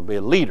 I want to be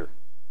a leader.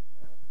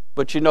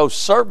 But you know,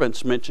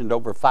 servants mentioned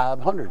over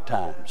 500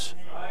 times.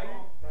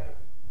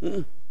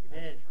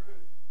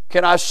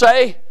 Can I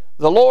say,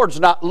 the Lord's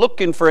not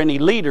looking for any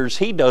leaders.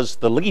 He does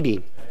the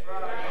leading.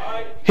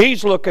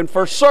 He's looking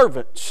for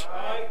servants.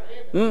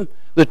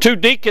 The two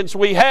deacons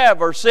we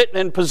have are sitting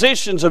in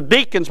positions of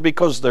deacons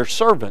because they're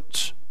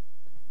servants.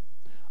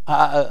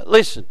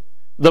 Listen,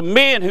 the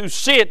men who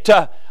sit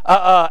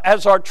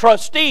as our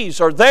trustees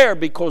are there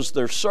because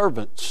they're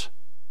servants.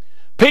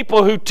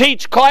 People who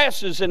teach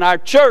classes in our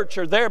church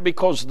are there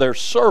because they're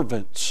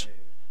servants.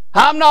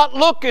 I'm not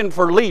looking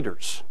for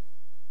leaders.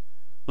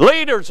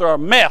 Leaders are a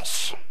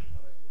mess.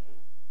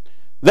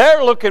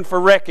 They're looking for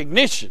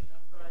recognition.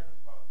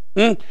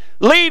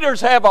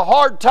 Leaders have a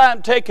hard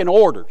time taking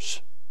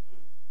orders.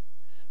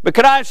 But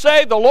can I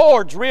say, the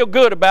Lord's real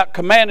good about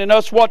commanding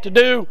us what to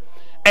do,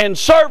 and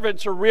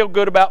servants are real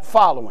good about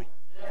following.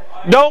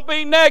 Don't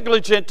be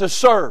negligent to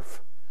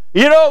serve.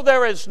 You know,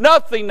 there is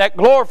nothing that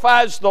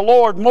glorifies the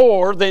Lord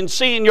more than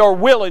seeing your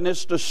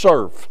willingness to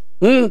serve.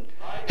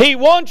 He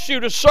wants you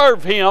to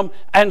serve Him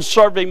and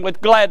serve Him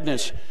with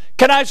gladness.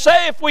 Can I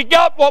say, if we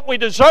got what we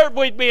deserve,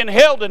 we'd be in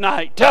hell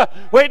tonight.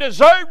 We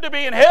deserve to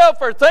be in hell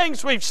for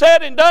things we've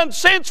said and done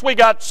since we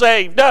got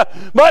saved.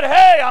 But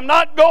hey, I'm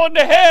not going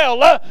to hell.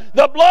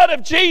 The blood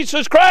of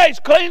Jesus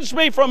Christ cleansed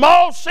me from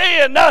all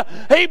sin.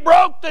 He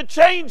broke the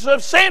chains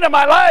of sin in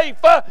my life.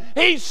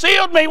 He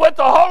sealed me with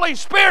the Holy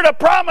Spirit of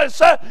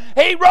promise.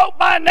 He wrote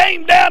my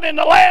name down in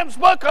the Lamb's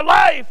Book of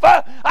Life.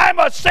 I'm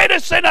a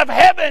citizen of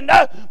heaven.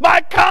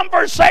 My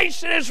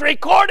conversation is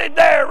recorded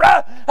there.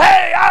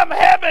 Hey, I'm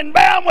heaven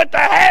bound with the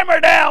hammer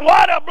down.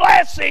 What a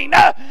blessing.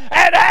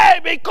 And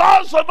hey,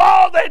 because of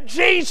all that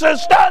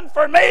Jesus done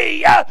for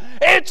me,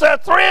 it's a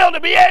thrill to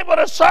be able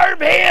to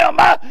serve Him.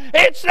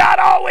 It's not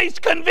always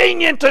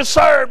convenient to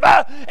serve.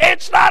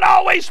 It's not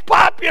always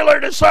popular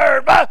to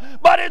serve.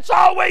 But it's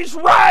always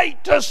right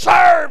to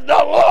serve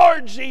the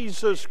Lord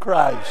Jesus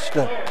Christ.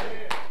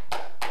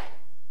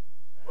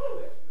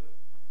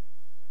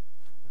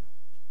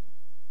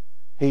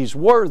 He's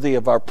worthy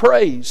of our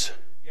praise.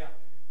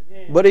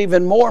 But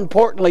even more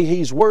importantly,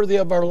 He's worthy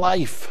of our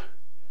life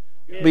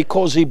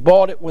because He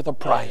bought it with a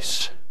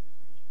price.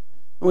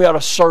 We ought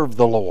to serve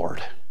the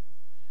Lord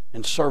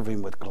and serve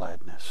Him with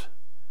gladness.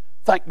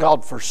 Thank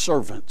God for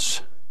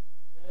servants.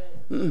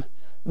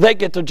 They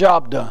get the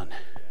job done.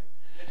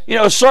 You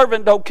know, a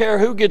servant don't care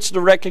who gets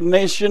the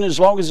recognition as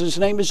long as his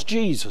name is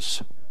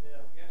Jesus.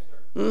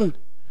 They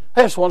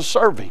just want to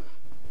serve Him.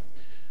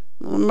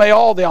 May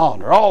all the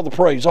honor, all the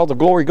praise, all the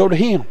glory go to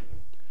Him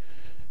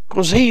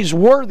because He's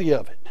worthy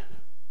of it.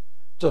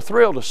 It's a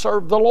thrill to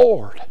serve the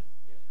Lord.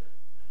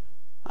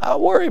 I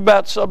worry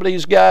about some of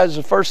these guys.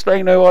 The first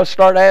thing they want to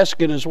start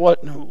asking is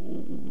what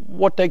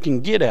they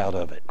can get out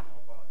of it.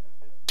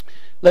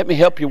 Let me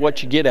help you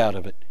what you get out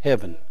of it.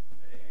 Heaven.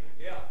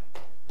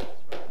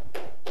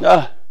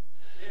 You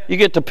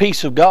get the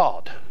peace of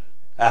God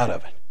out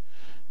of it.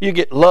 You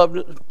get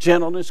love,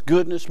 gentleness,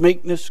 goodness,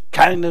 meekness,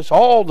 kindness,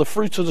 all the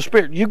fruits of the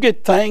Spirit. You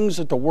get things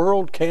that the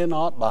world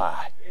cannot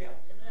buy.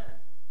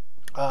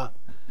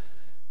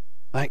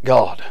 Thank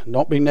God.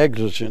 Don't be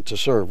negligent to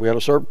serve. We ought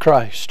to serve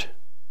Christ.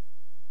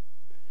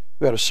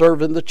 We ought to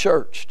serve in the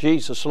church.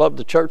 Jesus loved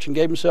the church and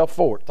gave Himself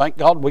for it. Thank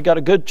God we got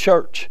a good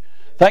church.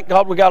 Thank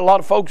God we got a lot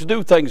of folks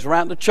do things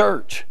around the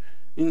church.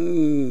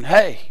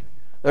 Hey,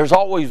 there's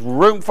always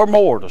room for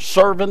more to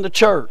serve in the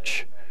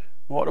church.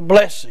 What a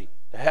blessing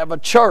to have a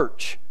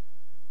church.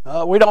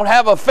 We don't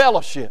have a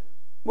fellowship.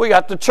 We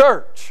got the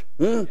church.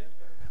 We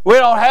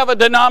don't have a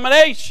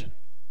denomination.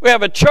 We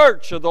have a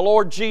church of the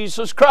Lord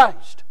Jesus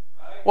Christ.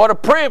 What a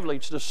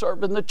privilege to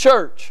serve in the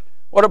church.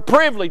 What a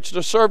privilege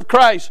to serve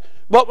Christ.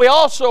 But we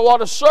also ought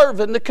to serve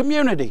in the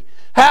community.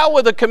 How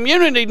will the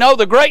community know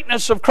the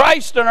greatness of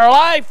Christ in our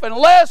life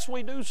unless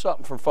we do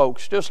something for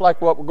folks, just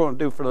like what we're going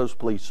to do for those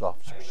police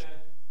officers?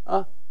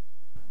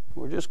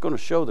 We're just going to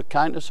show the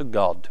kindness of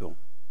God to them,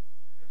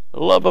 the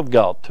love of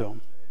God to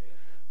them.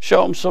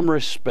 Show them some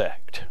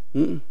respect.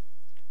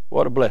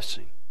 What a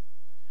blessing.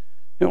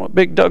 You know what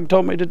Big Doug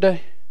told me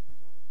today?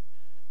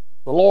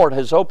 The Lord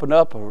has opened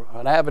up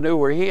an avenue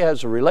where He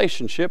has a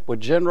relationship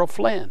with General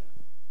Flynn.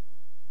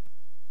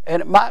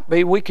 And it might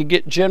be we could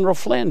get General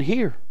Flynn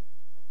here.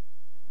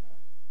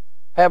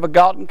 Have a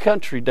God and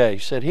Country Day.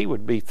 Said he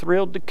would be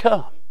thrilled to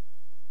come.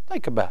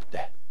 Think about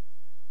that.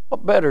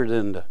 What better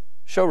than to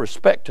show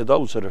respect to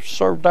those that have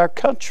served our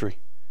country,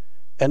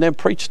 and then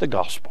preach the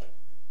gospel.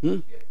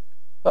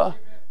 What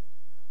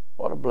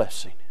a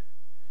blessing.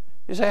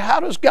 You say, how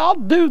does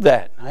God do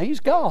that? Now, He's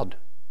God.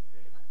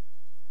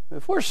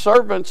 If we're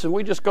servants and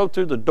we just go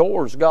through the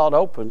doors God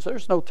opens,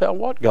 there's no telling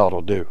what God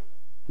will do.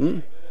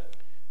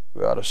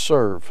 We ought to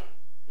serve.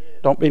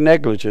 Don't be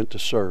negligent to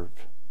serve.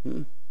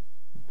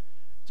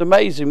 It's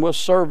amazing. We'll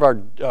serve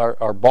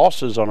our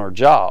bosses on our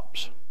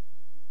jobs,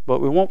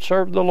 but we won't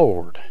serve the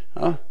Lord.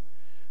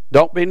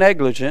 Don't be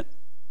negligent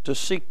to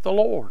seek the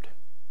Lord.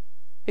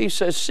 He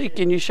says, seek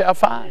and you shall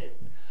find.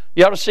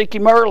 You ought to seek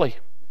Him early.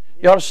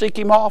 You ought to seek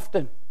Him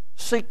often.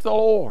 Seek the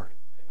Lord.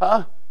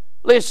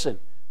 Listen,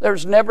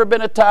 there's never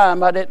been a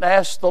time I didn't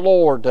ask the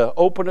Lord to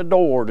open a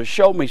door, to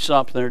show me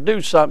something or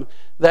do something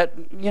that,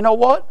 you know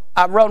what?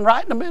 I run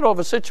right in the middle of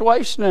a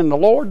situation and the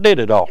Lord did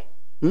it all.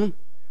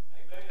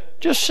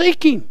 Just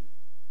seek Him.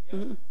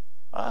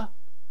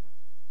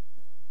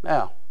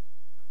 Now,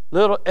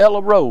 little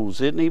Ella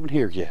Rose isn't even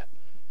here yet.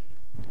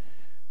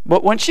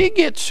 But when she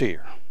gets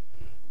here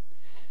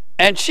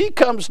and she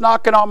comes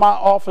knocking on my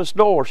office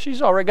door,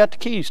 she's already got the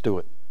keys to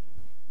it.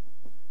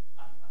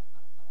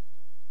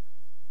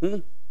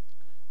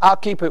 I'll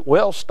keep it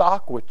well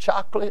stocked with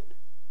chocolate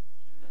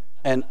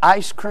and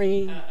ice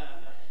cream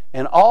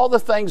and all the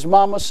things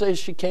Mama says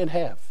she can't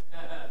have.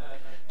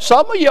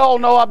 Some of y'all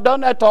know I've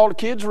done that to all the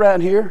kids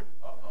around here.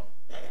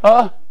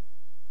 And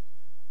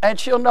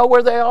she'll know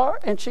where they are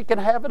and she can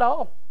have it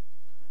all.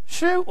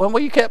 Shoot, when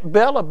we kept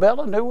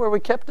Bella knew where we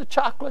kept the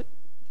chocolate.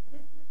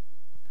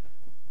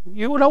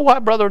 You know why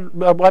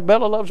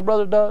Bella loves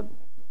Brother Doug?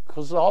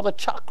 Because of all the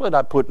chocolate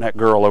I put in that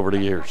girl over the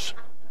years.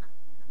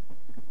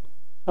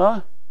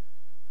 Ella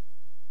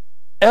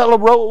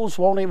Rose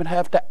won't even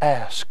have to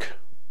ask.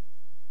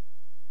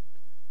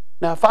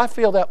 Now, if I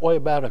feel that way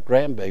about a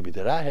grandbaby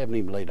that I haven't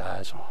even laid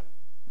eyes on,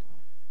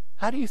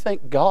 how do you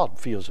think God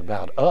feels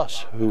about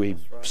us, who He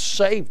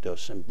saved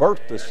us and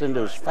birthed us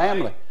into His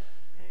family?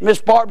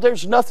 Miss Barb,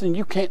 there's nothing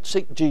you can't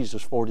seek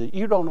Jesus for that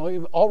you don't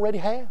even already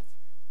have.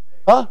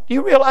 Do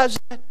you realize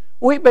that?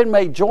 We've been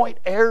made joint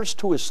heirs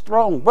to His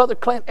throne. Brother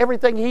Clint,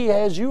 everything He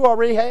has, you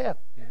already have.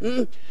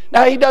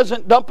 Now, He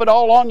doesn't dump it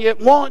all on you at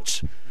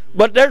once,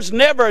 but there's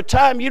never a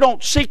time you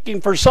don't seek Him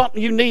for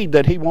something you need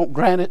that He won't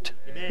grant it.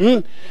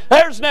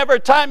 There's never a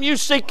time you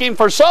seek Him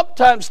for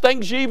sometimes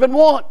things you even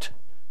want.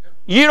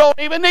 You don't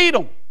even need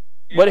them,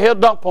 but He'll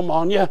dump them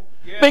on you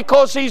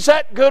because He's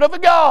that good of a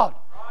God.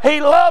 He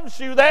loves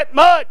you that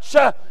much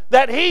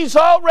that He's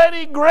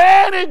already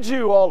granted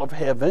you all of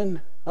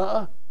heaven.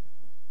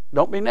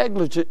 Don't be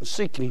negligent in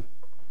seeking Him.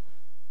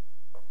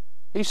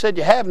 He said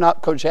you have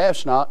not because you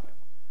ask not.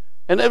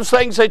 And those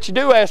things that you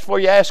do ask for,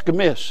 you ask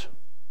amiss.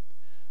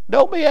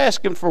 Don't be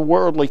asking for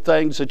worldly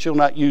things that you'll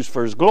not use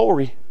for His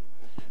glory.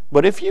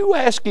 But if you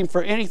ask Him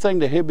for anything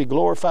that He'll be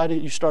glorified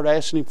in, you start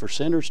asking Him for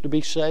sinners to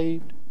be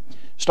saved.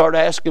 Start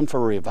asking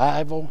for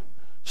revival.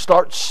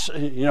 Start,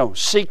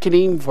 seeking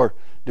Him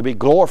to be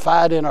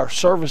glorified in our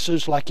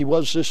services like He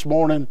was this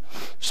morning.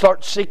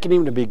 Start seeking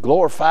Him to be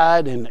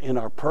glorified in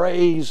our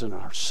praise and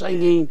our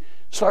singing.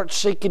 Start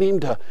seeking Him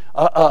to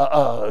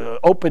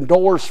open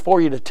doors for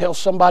you to tell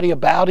somebody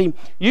about Him.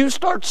 You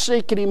start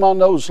seeking Him on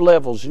those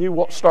levels and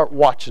you start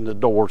watching the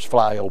doors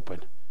fly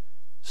open.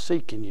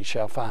 Seek and you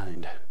shall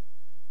find.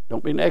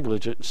 Don't be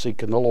negligent in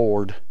seeking the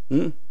Lord.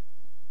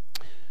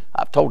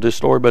 I've told this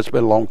story, but it's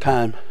been a long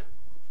time.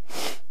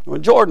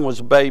 When Jordan was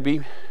a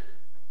baby,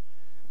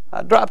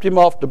 I dropped him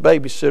off to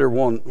babysitter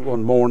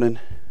one morning,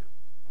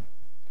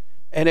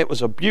 and it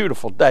was a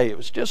beautiful day. It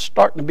was just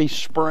starting to be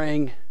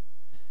spring,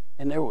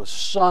 and there was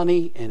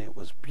sunny, and it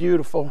was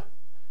beautiful.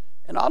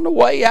 And on the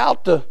way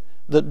out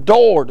the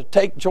door to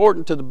take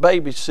Jordan to the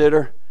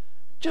babysitter,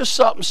 just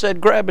something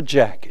said, grab a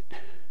jacket.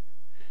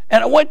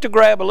 And I went to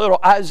grab a little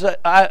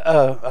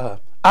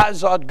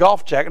Izod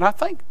golf jacket, and I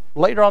think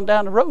later on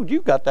down the road,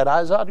 you got that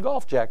Izod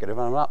golf jacket, if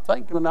I'm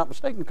not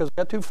mistaken, because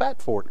I got too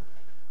fat for it.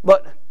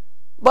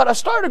 But I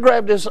started to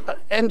grab this,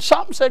 and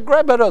something said,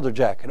 grab that other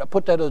jacket. I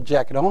put that other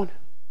jacket on.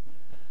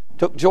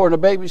 Took Jordan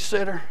to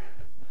babysitter.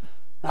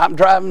 I'm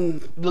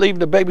driving, leave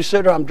the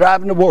babysitter, I'm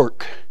driving to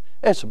work.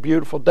 It's a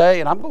beautiful day,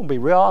 and I'm going to be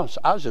real honest.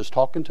 I was just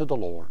talking to the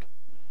Lord.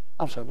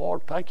 I said,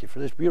 Lord, thank you for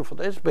this beautiful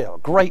day. It's been a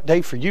great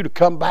day for you to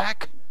come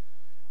back.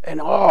 And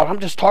I'm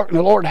just talking to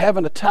the Lord,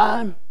 having a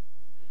time.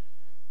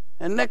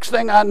 And next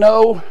thing I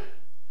know,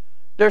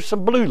 there's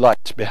some blue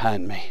lights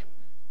behind me.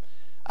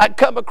 I'd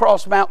come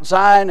across Mount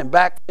Zion, and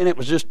back then it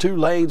was just 2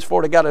 lanes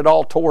before they got it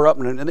all tore up.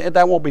 And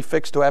that won't be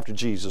fixed till after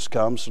Jesus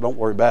comes, so don't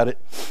worry about it.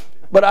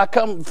 But I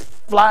come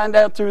flying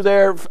down through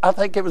there. I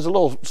think it was a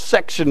little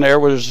section there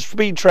where there's a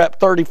speed trap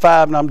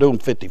 35, and I'm doing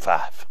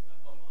 55.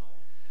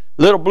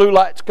 Little blue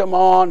lights come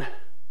on,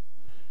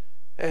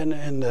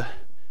 and the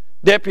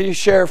deputy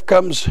sheriff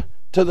comes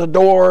to the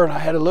door, and I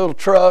had a little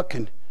truck,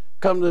 and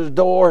come to the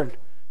door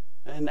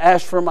and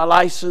asked for my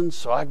license,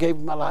 so I gave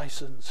him my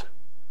license.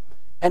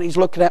 And he's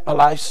looking at my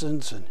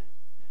license and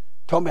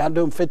told me I'm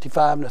doing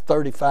 55 and a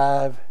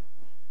 35.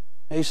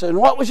 And he said,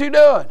 what was you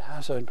doing?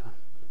 I said,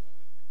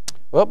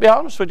 Well, to be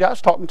honest with you, I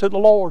was talking to the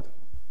Lord.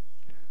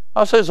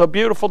 I said, it's a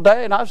beautiful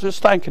day, and I was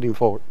just thanking Him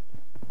for it.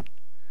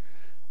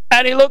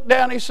 And he looked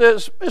down, he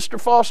says,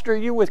 Mr. Foster, are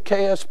you with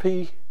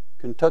KSP,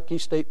 Kentucky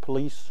State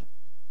Police?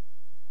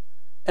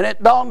 And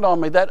it dawned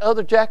on me, that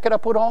other jacket I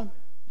put on,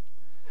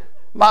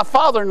 my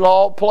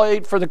father-in-law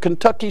played for the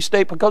Kentucky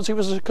State, because he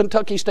was a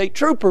Kentucky State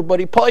trooper, but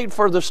he played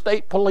for the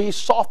state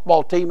police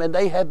softball team, and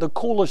they had the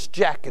coolest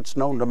jackets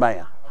known to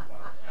man.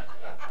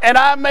 And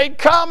I made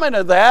comment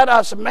of that.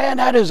 I said, man,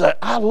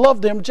 I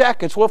love them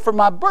jackets. Well, for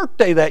my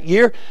birthday that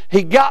year,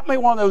 he got me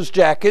one of those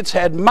jackets,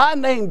 had my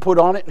name put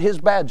on it and his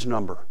badge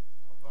number.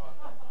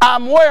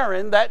 I'm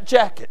wearing that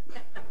jacket.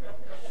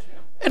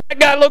 And that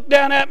guy looked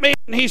down at me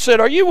and he said,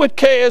 are you with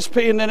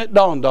KSP? And then it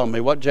dawned on me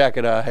what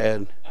jacket I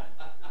had.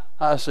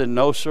 I said,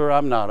 no, sir,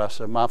 I'm not. I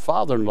said, my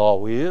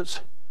father-in-law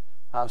is.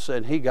 I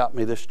said, he got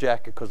me this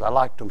jacket because I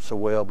liked him so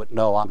well, but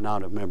no, I'm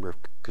not a member of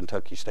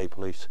Kentucky State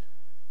Police.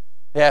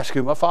 He asked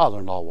who my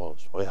father-in-law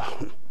was.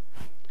 Well,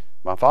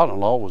 my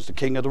father-in-law was the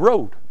king of the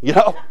road, you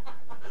know.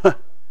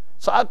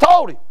 So I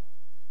told him.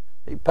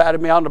 He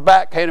patted me on the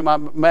back, handed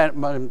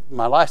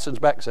my license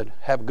back and said,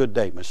 have a good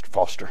day, Mr.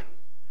 Foster.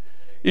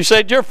 You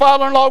said, your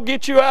father-in-law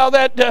get you out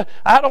of that?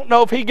 I don't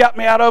know if he got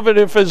me out of it,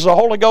 if it's the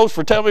Holy Ghost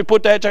for telling me to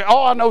put that jacket.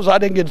 All I know is I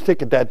didn't get a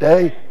ticket that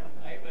day.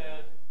 Amen.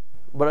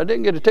 But I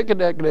didn't get a ticket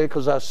that day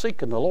because I was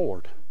seeking the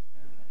Lord.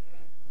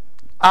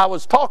 I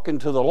was talking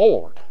to the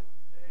Lord.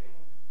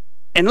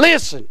 And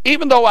listen,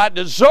 even though I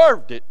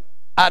deserved it,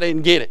 I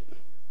didn't get it.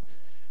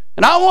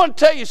 And I want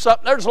to tell you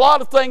something. There's a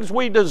lot of things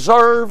we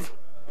deserve.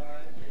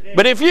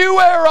 But if you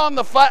err on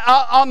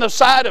the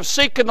side of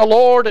seeking the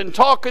Lord and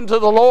talking to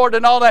the Lord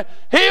and all that,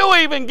 He'll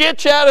even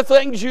get you out of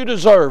things you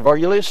deserve. Are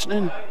you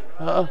listening?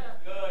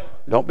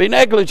 Don't be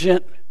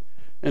negligent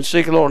in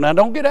seeking the Lord. Now,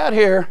 don't get out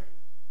here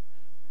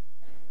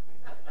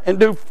and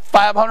do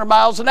 500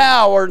 miles an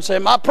hour and say,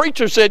 my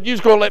preacher said you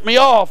was going to let me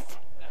off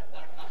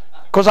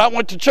because I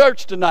went to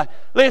church tonight.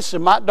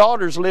 Listen, my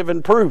daughter's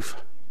living proof.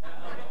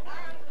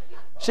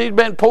 She's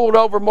been pulled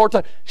over more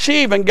times.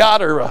 She even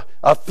got her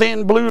a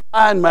thin blue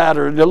line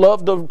matter, the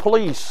love the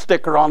police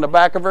sticker on the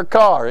back of her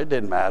car. It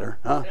didn't matter,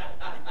 huh?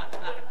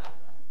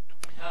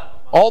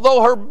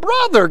 Although her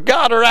brother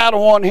got her out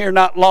of one here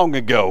not long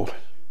ago.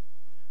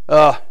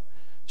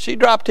 She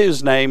dropped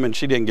his name and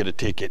she didn't get a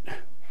ticket. As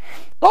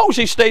long as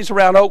she stays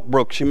around Oak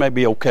Brook, she may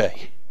be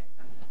okay.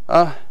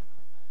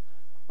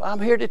 I'm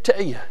here to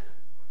tell you,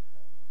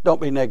 don't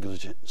be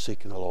negligent in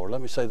seeking the Lord.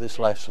 Let me say this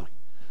lastly.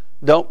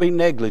 Don't be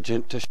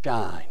negligent to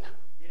shine.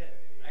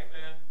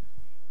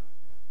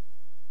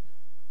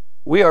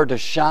 We are to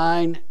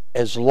shine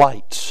as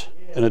lights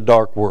in a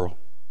dark world.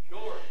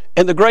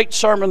 In the great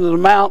Sermon on the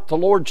Mount, the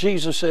Lord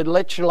Jesus said,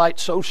 let your light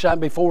so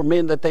shine before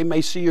men that they may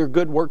see your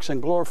good works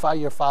and glorify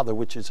your Father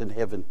which is in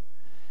heaven.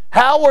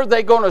 How are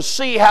they going to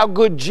see how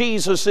good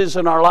Jesus is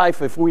in our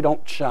life if we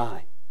don't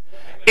shine?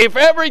 If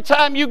every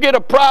time you get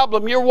a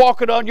problem, you're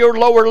walking on your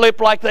lower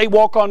lip like they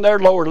walk on their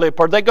lower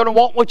lip, are they going to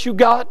want what you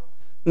got?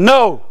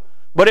 No.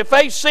 But if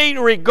they see,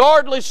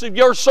 regardless of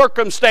your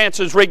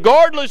circumstances,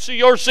 regardless of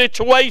your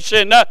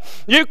situation,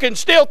 you can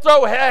still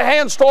throw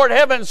hands toward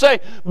heaven and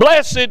say,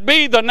 blessed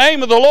be the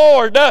name of the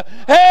Lord.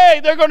 Hey,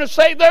 they're going to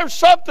say there's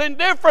something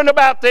different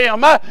about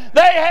them.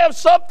 They have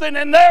something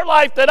in their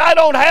life that I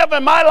don't have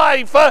in my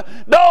life.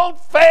 Don't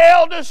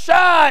fail to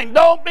shine.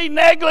 Don't be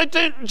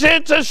negligent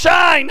to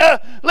shine.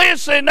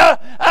 Listen,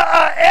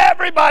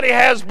 everybody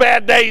has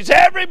bad days.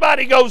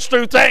 Everybody goes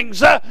through things.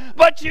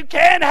 But you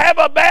can't have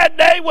a bad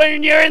day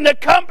when you're in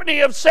the company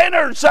of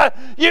sinners.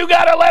 You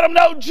got to let them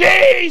know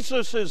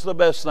Jesus is the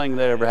best thing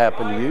that ever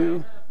happened to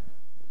you.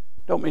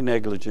 Don't be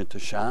negligent to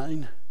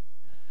shine.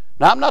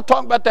 Now, I'm not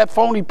talking about that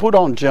phony put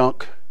on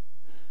junk.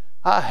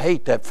 I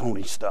hate that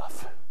phony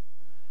stuff.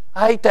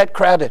 I hate that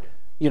crowd that,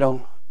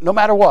 no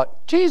matter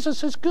what,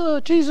 Jesus is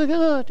good, Jesus is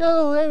good.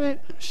 Oh,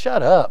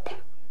 shut up.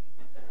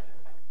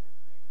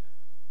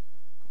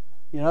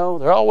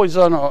 They're always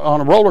on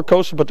a roller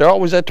coaster, but they're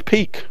always at the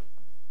peak.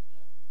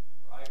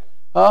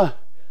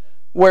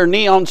 Wear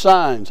neon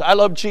signs. I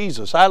love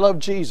Jesus. I love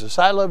Jesus.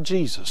 I love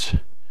Jesus.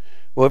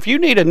 Well, if you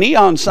need a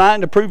neon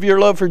sign to prove your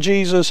love for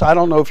Jesus, I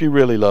don't know if you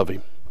really love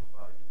Him.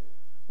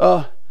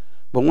 But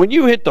when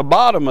you hit the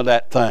bottom of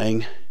that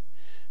thing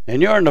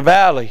and you're in the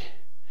valley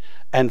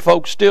and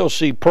folks still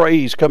see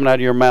praise coming out of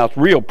your mouth,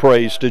 real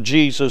praise to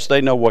Jesus, they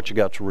know what you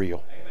got's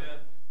real.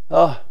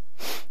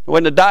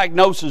 When the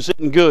diagnosis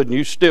isn't good and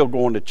you're still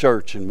going to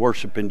church and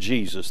worshiping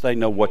Jesus, they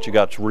know what you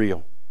got's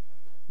real.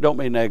 Don't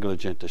be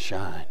negligent to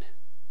shine.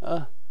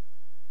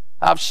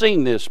 I've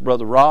seen this,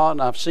 Brother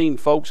Ron. I've seen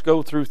folks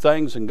go through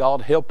things and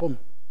God help them.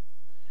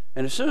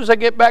 And as soon as they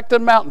get back to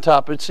the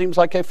mountaintop, it seems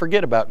like they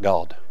forget about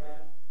God.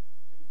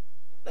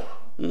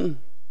 They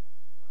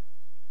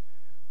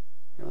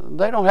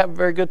don't have a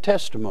very good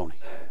testimony.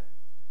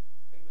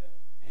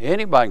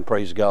 Anybody can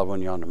praise God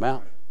when you're on the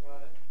mountain.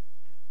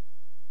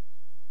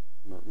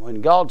 But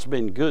when God's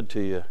been good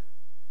to you,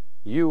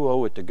 you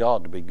owe it to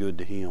God to be good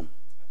to Him.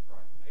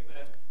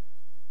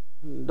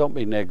 Don't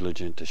be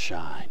negligent to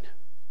shine.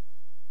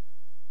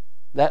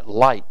 that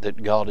light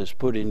that God has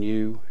put in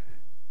you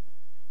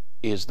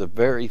is the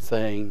very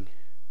thing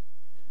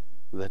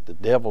that the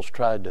devil's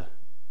tried to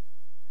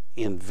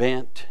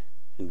invent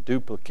and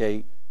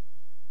duplicate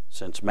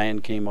since man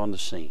came on the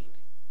scene.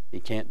 He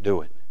can't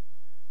do it.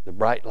 The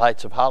bright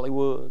lights of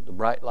Hollywood, the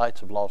bright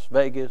lights of Las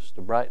Vegas,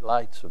 the bright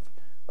lights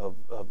of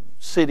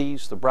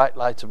cities, the bright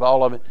lights of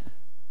all of it,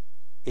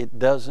 it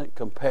doesn't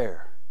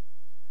compare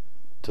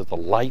to the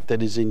light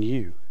that is in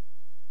you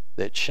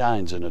that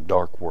shines in a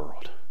dark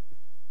world.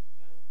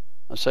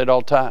 I say it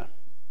all the time.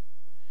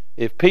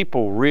 If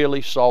people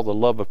really saw the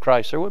love of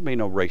Christ, there would be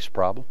no race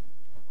problem.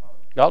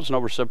 God's no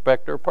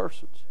respecter of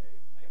persons.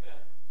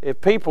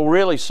 If people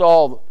really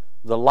saw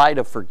the light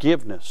of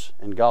forgiveness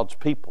in God's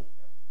people,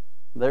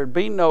 there'd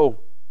be no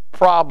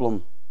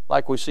problem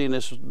like we see in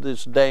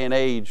this day and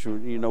age,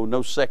 you know,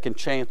 no second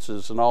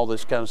chances and all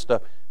this kind of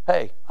stuff.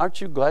 Hey,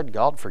 aren't you glad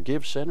God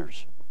forgives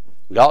sinners?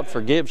 God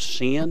forgives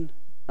sin,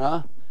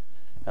 huh?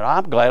 And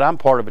I'm glad I'm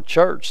part of a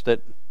church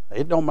that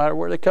it don't matter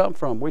where they come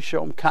from. We show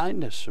them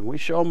kindness and we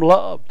show them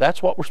love.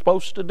 That's what we're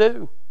supposed to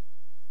do.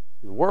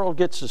 The world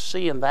gets to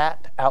seeing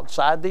that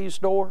outside these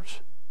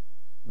doors,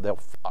 they'll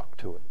flock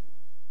to it.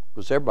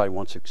 Because everybody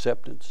wants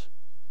acceptance.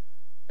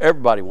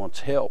 Everybody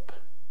wants help.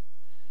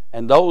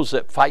 And those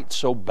that fight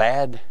so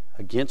bad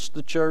against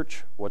the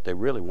church, what they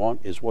really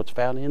want is what's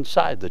found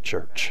inside the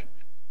church.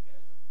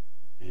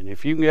 And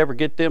if you can ever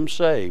get them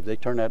saved, they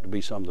turn out to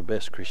be some of the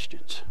best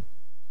Christians.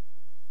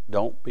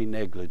 Don't be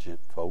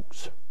negligent,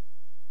 folks.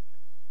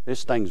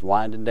 This thing's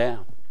winding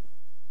down.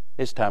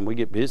 It's time we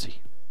get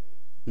busy.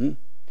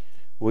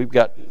 We've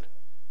got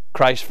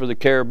Christ for the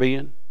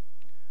Caribbean.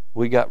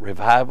 We got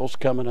revivals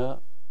coming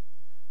up.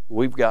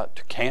 We've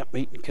got camp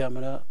meeting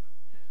coming up.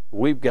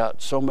 We've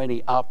got so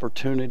many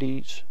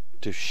opportunities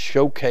to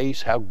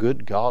showcase how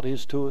good God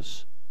is to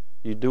us.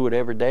 You do it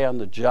every day on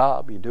the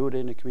job. You do it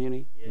in the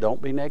community.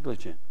 Don't be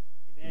negligent.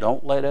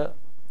 Don't let up.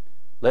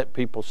 Let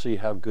people see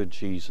how good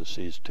Jesus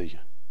is to you.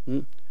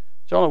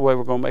 It's the only way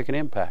we're going to make an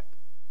impact.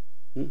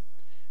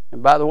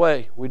 And by the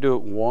way, we do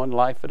it one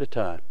life at a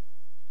time.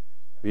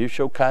 If you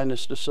show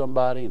kindness to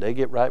somebody, they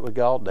get right with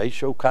God, they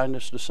show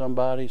kindness to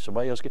somebody,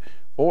 somebody else gets...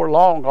 Before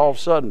long, all of a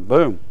sudden,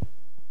 boom,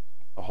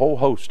 a whole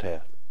host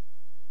have.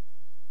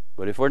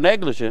 But if we're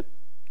negligent,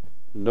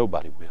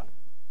 nobody will.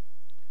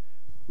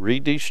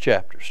 Read these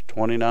chapters,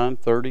 29,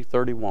 30,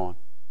 31.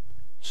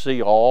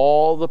 See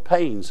all the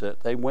pains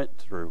that they went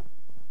through,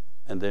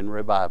 and then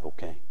revival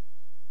came.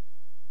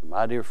 And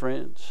my dear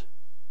friends,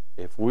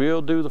 if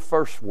we'll do the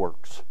first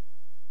works,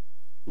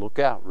 look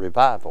out,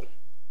 revival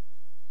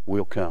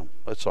will come.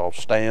 Let's all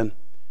stand.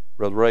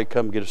 Brother Ray,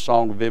 come get a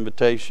song of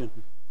invitation.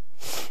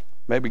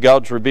 Maybe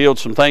God's revealed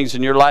some things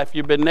in your life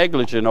you've been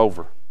negligent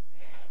over.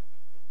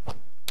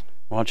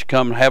 Why don't you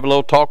come and have a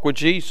little talk with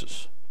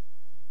Jesus?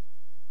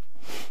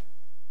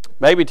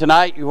 Maybe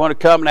tonight you want to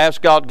come and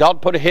ask God,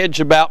 God, put a hedge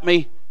about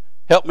me.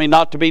 Help me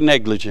not to be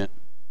negligent.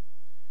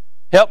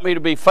 Help me to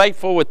be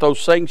faithful with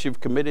those things you've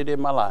committed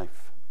in my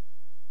life.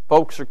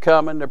 Folks are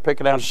coming. They're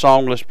picking out a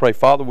song. Let's pray.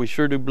 Father, we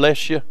sure do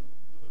bless you.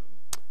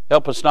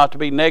 Help us not to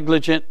be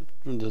negligent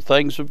in the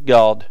things of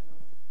God.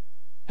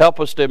 Help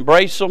us to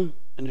embrace them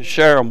and to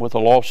share them with a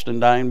lost and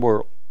dying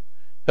world.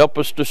 Help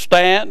us to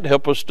stand.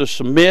 Help us to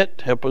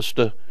submit. Help us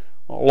to,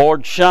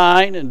 Lord,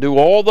 shine and do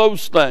all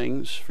those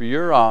things for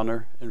your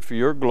honor and for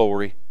your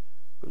glory.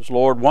 Because,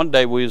 Lord, one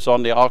day we was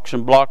on the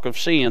auction block of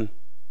sin,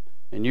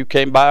 and you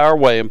came by our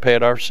way and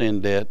paid our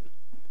sin debt.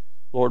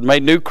 Lord,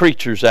 made new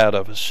creatures out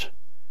of us.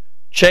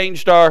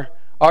 Changed our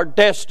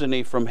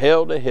destiny from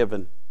hell to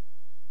heaven.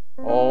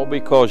 All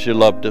because you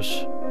loved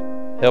us.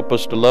 Help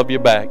us to love you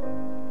back.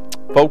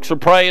 Folks are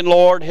praying,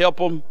 Lord, help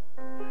them.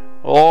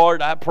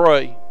 Lord, I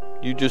pray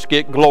you just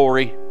get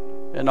glory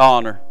and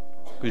honor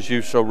because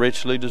you so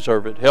richly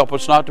deserve it. Help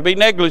us not to be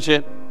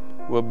negligent.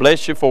 We'll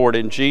bless you for it.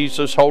 In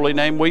Jesus' holy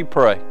name we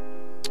pray.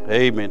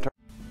 Amen.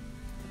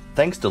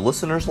 Thanks to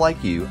listeners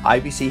like you,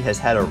 IBC has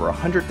had over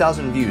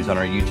 100,000 views on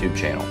our YouTube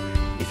channel.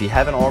 If you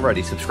haven't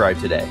already, subscribe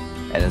today.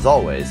 And as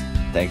always,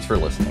 thanks for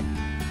listening.